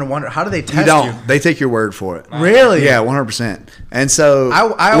always wonder how do they test You don't. They take your word for it. Really? Yeah, 100%. And so, I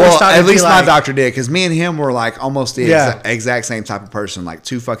always thought at it'd be least my like- doctor did, because me and him were like almost the Yeah. exact same type of person, like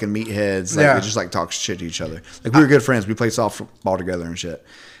two fucking meatheads. Like Yeah. we just like talk shit to each other. Like we were good friends. We played softball together and shit.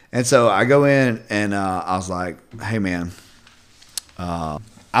 And so I go in and I was like, "Hey man, I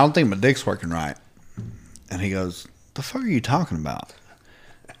don't think my dick's working right." And he goes, "The fuck are you talking about?"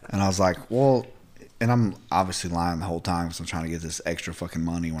 And I was like, "Well," and I'm obviously lying the whole time because I'm trying to get this extra fucking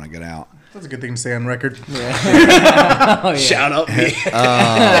money when I get out. That's a good thing to say on record. Shout out me.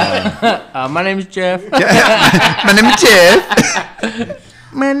 my name's Geoff. My name is Geoff.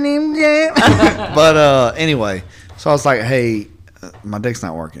 My name's Jeff. But anyway, so I was like, "Hey, my dick's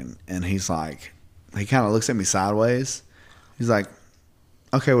not working," and he's like, he kind of looks at me sideways. He's like,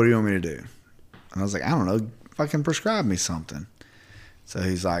 "Okay, what do you want me to do?" And I was like, "I don't know, fucking prescribe me something." So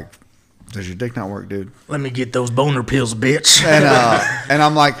he's like, "Does your dick not work, dude?" Let me get those boner pills, bitch. And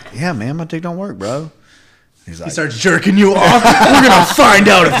I'm like, "Yeah, man, my dick don't work, bro." He's like, He starts jerking you off. We're gonna find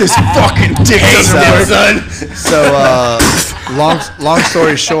out if this fucking dick doesn't work, son. so long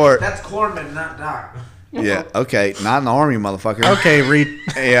story short, That's Corman, not Doc. yeah, okay, not in the Army, motherfucker. Okay, Reed.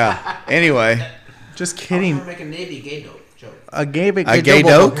 Yeah. Anyway. Just I'm kidding. make a Navy gay joke. A gay A gay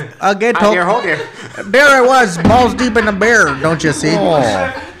doke? A gay doke. There I was, balls deep in the bear. Don't you see?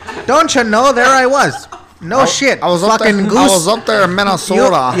 Don't you know? There I was. No shit. I was fucking up there, goose. I was up there in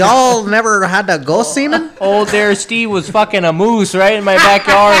Minnesota. Y'all never had the ghost semen? Old there, Steve was fucking a moose right in my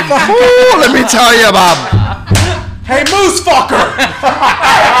backyard. Ooh, let me tell you about. Hey, moose fucker!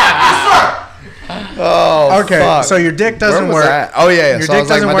 Oh, Okay, fuck. so your dick doesn't Where was work. that? Oh yeah. Your So I dick was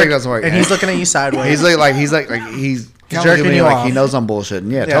like, doesn't my work, dick doesn't work. and he's looking at you sideways. He's he's jerking jerking you like off. he knows I'm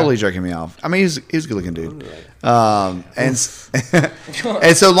bullshitting. Yeah, totally jerking me off. I mean, he's a good looking dude. And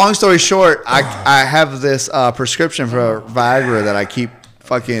so long story short, I have this prescription for Viagra that I keep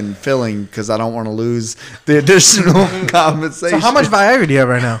fucking filling because I don't want to lose the additional compensation. So how much Viagra do you have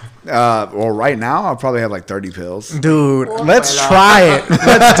right now? Well, right now I'll probably have like 30 pills. Dude, let's try it.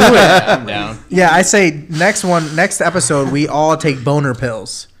 Let's do it. I'm down. Yeah, I say next episode, we all take boner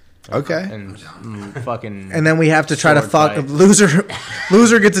pills. Okay. And fucking. And then we have to try to Sword fuck. fight.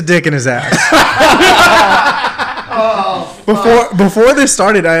 Loser gets a dick in his ass. Before this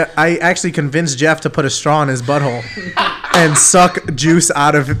started, I actually convinced Geoff to put a straw in his butthole and suck juice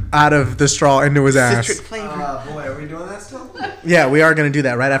out of the straw into his ass. Boy, are we doing that still? Yeah, we are gonna do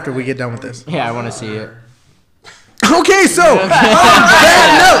that right after we get done with this. Yeah, I want to see it. Okay, so on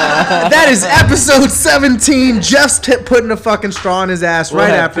that note, that is episode 17. Geoff's putting a fucking straw in his ass We'll right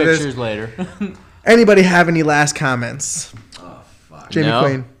have after pictures this. later. Anybody have any last comments? Jamie No.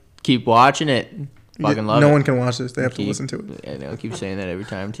 Queen. Keep watching it. Fucking love it. No one can watch this. They have to Keep- listen to it. I know. Keep saying that every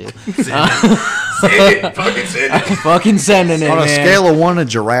time too. Fucking send it. Fucking sending it, On a man. scale of 1 to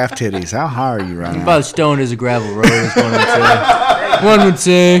giraffe titties, how high are you right now? About stoned as a gravel road, as one would say. One would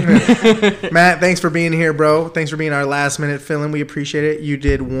say. Matt, thanks for being here, bro. Thanks for being our last minute fill-in. We appreciate it. You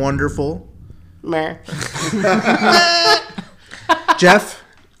did wonderful. Jeff,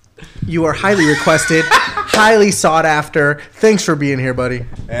 you are highly requested, highly sought after. Thanks for being here, buddy.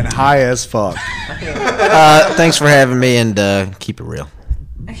 And high as fuck. Thanks for having me, and keep it real.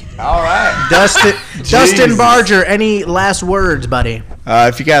 All right. Dustin Barger, any last words, buddy?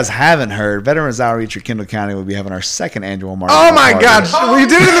 If you guys haven't heard, Veterans Outreach at Kendall County will be having our second annual march. Oh my God! We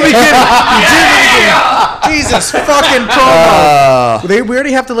did it in the beginning. We did it in the beginning. Jesus fucking promo. We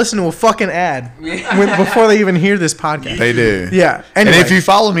already have to listen to a fucking ad before they even hear this podcast. They do. Yeah. And Anyway. if you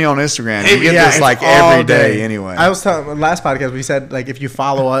follow me on Instagram, you get Yeah, this it's like all every day anyway. I was telling last podcast, we said like if you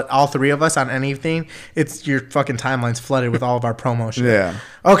follow all three of us on anything, it's your fucking timeline's flooded with all of our promo shit. Yeah.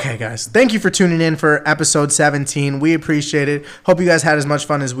 Okay, guys. Thank you for tuning in for episode 17. We appreciate it. Hope you guys had as much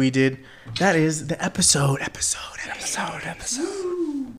fun as we did. That is the episode.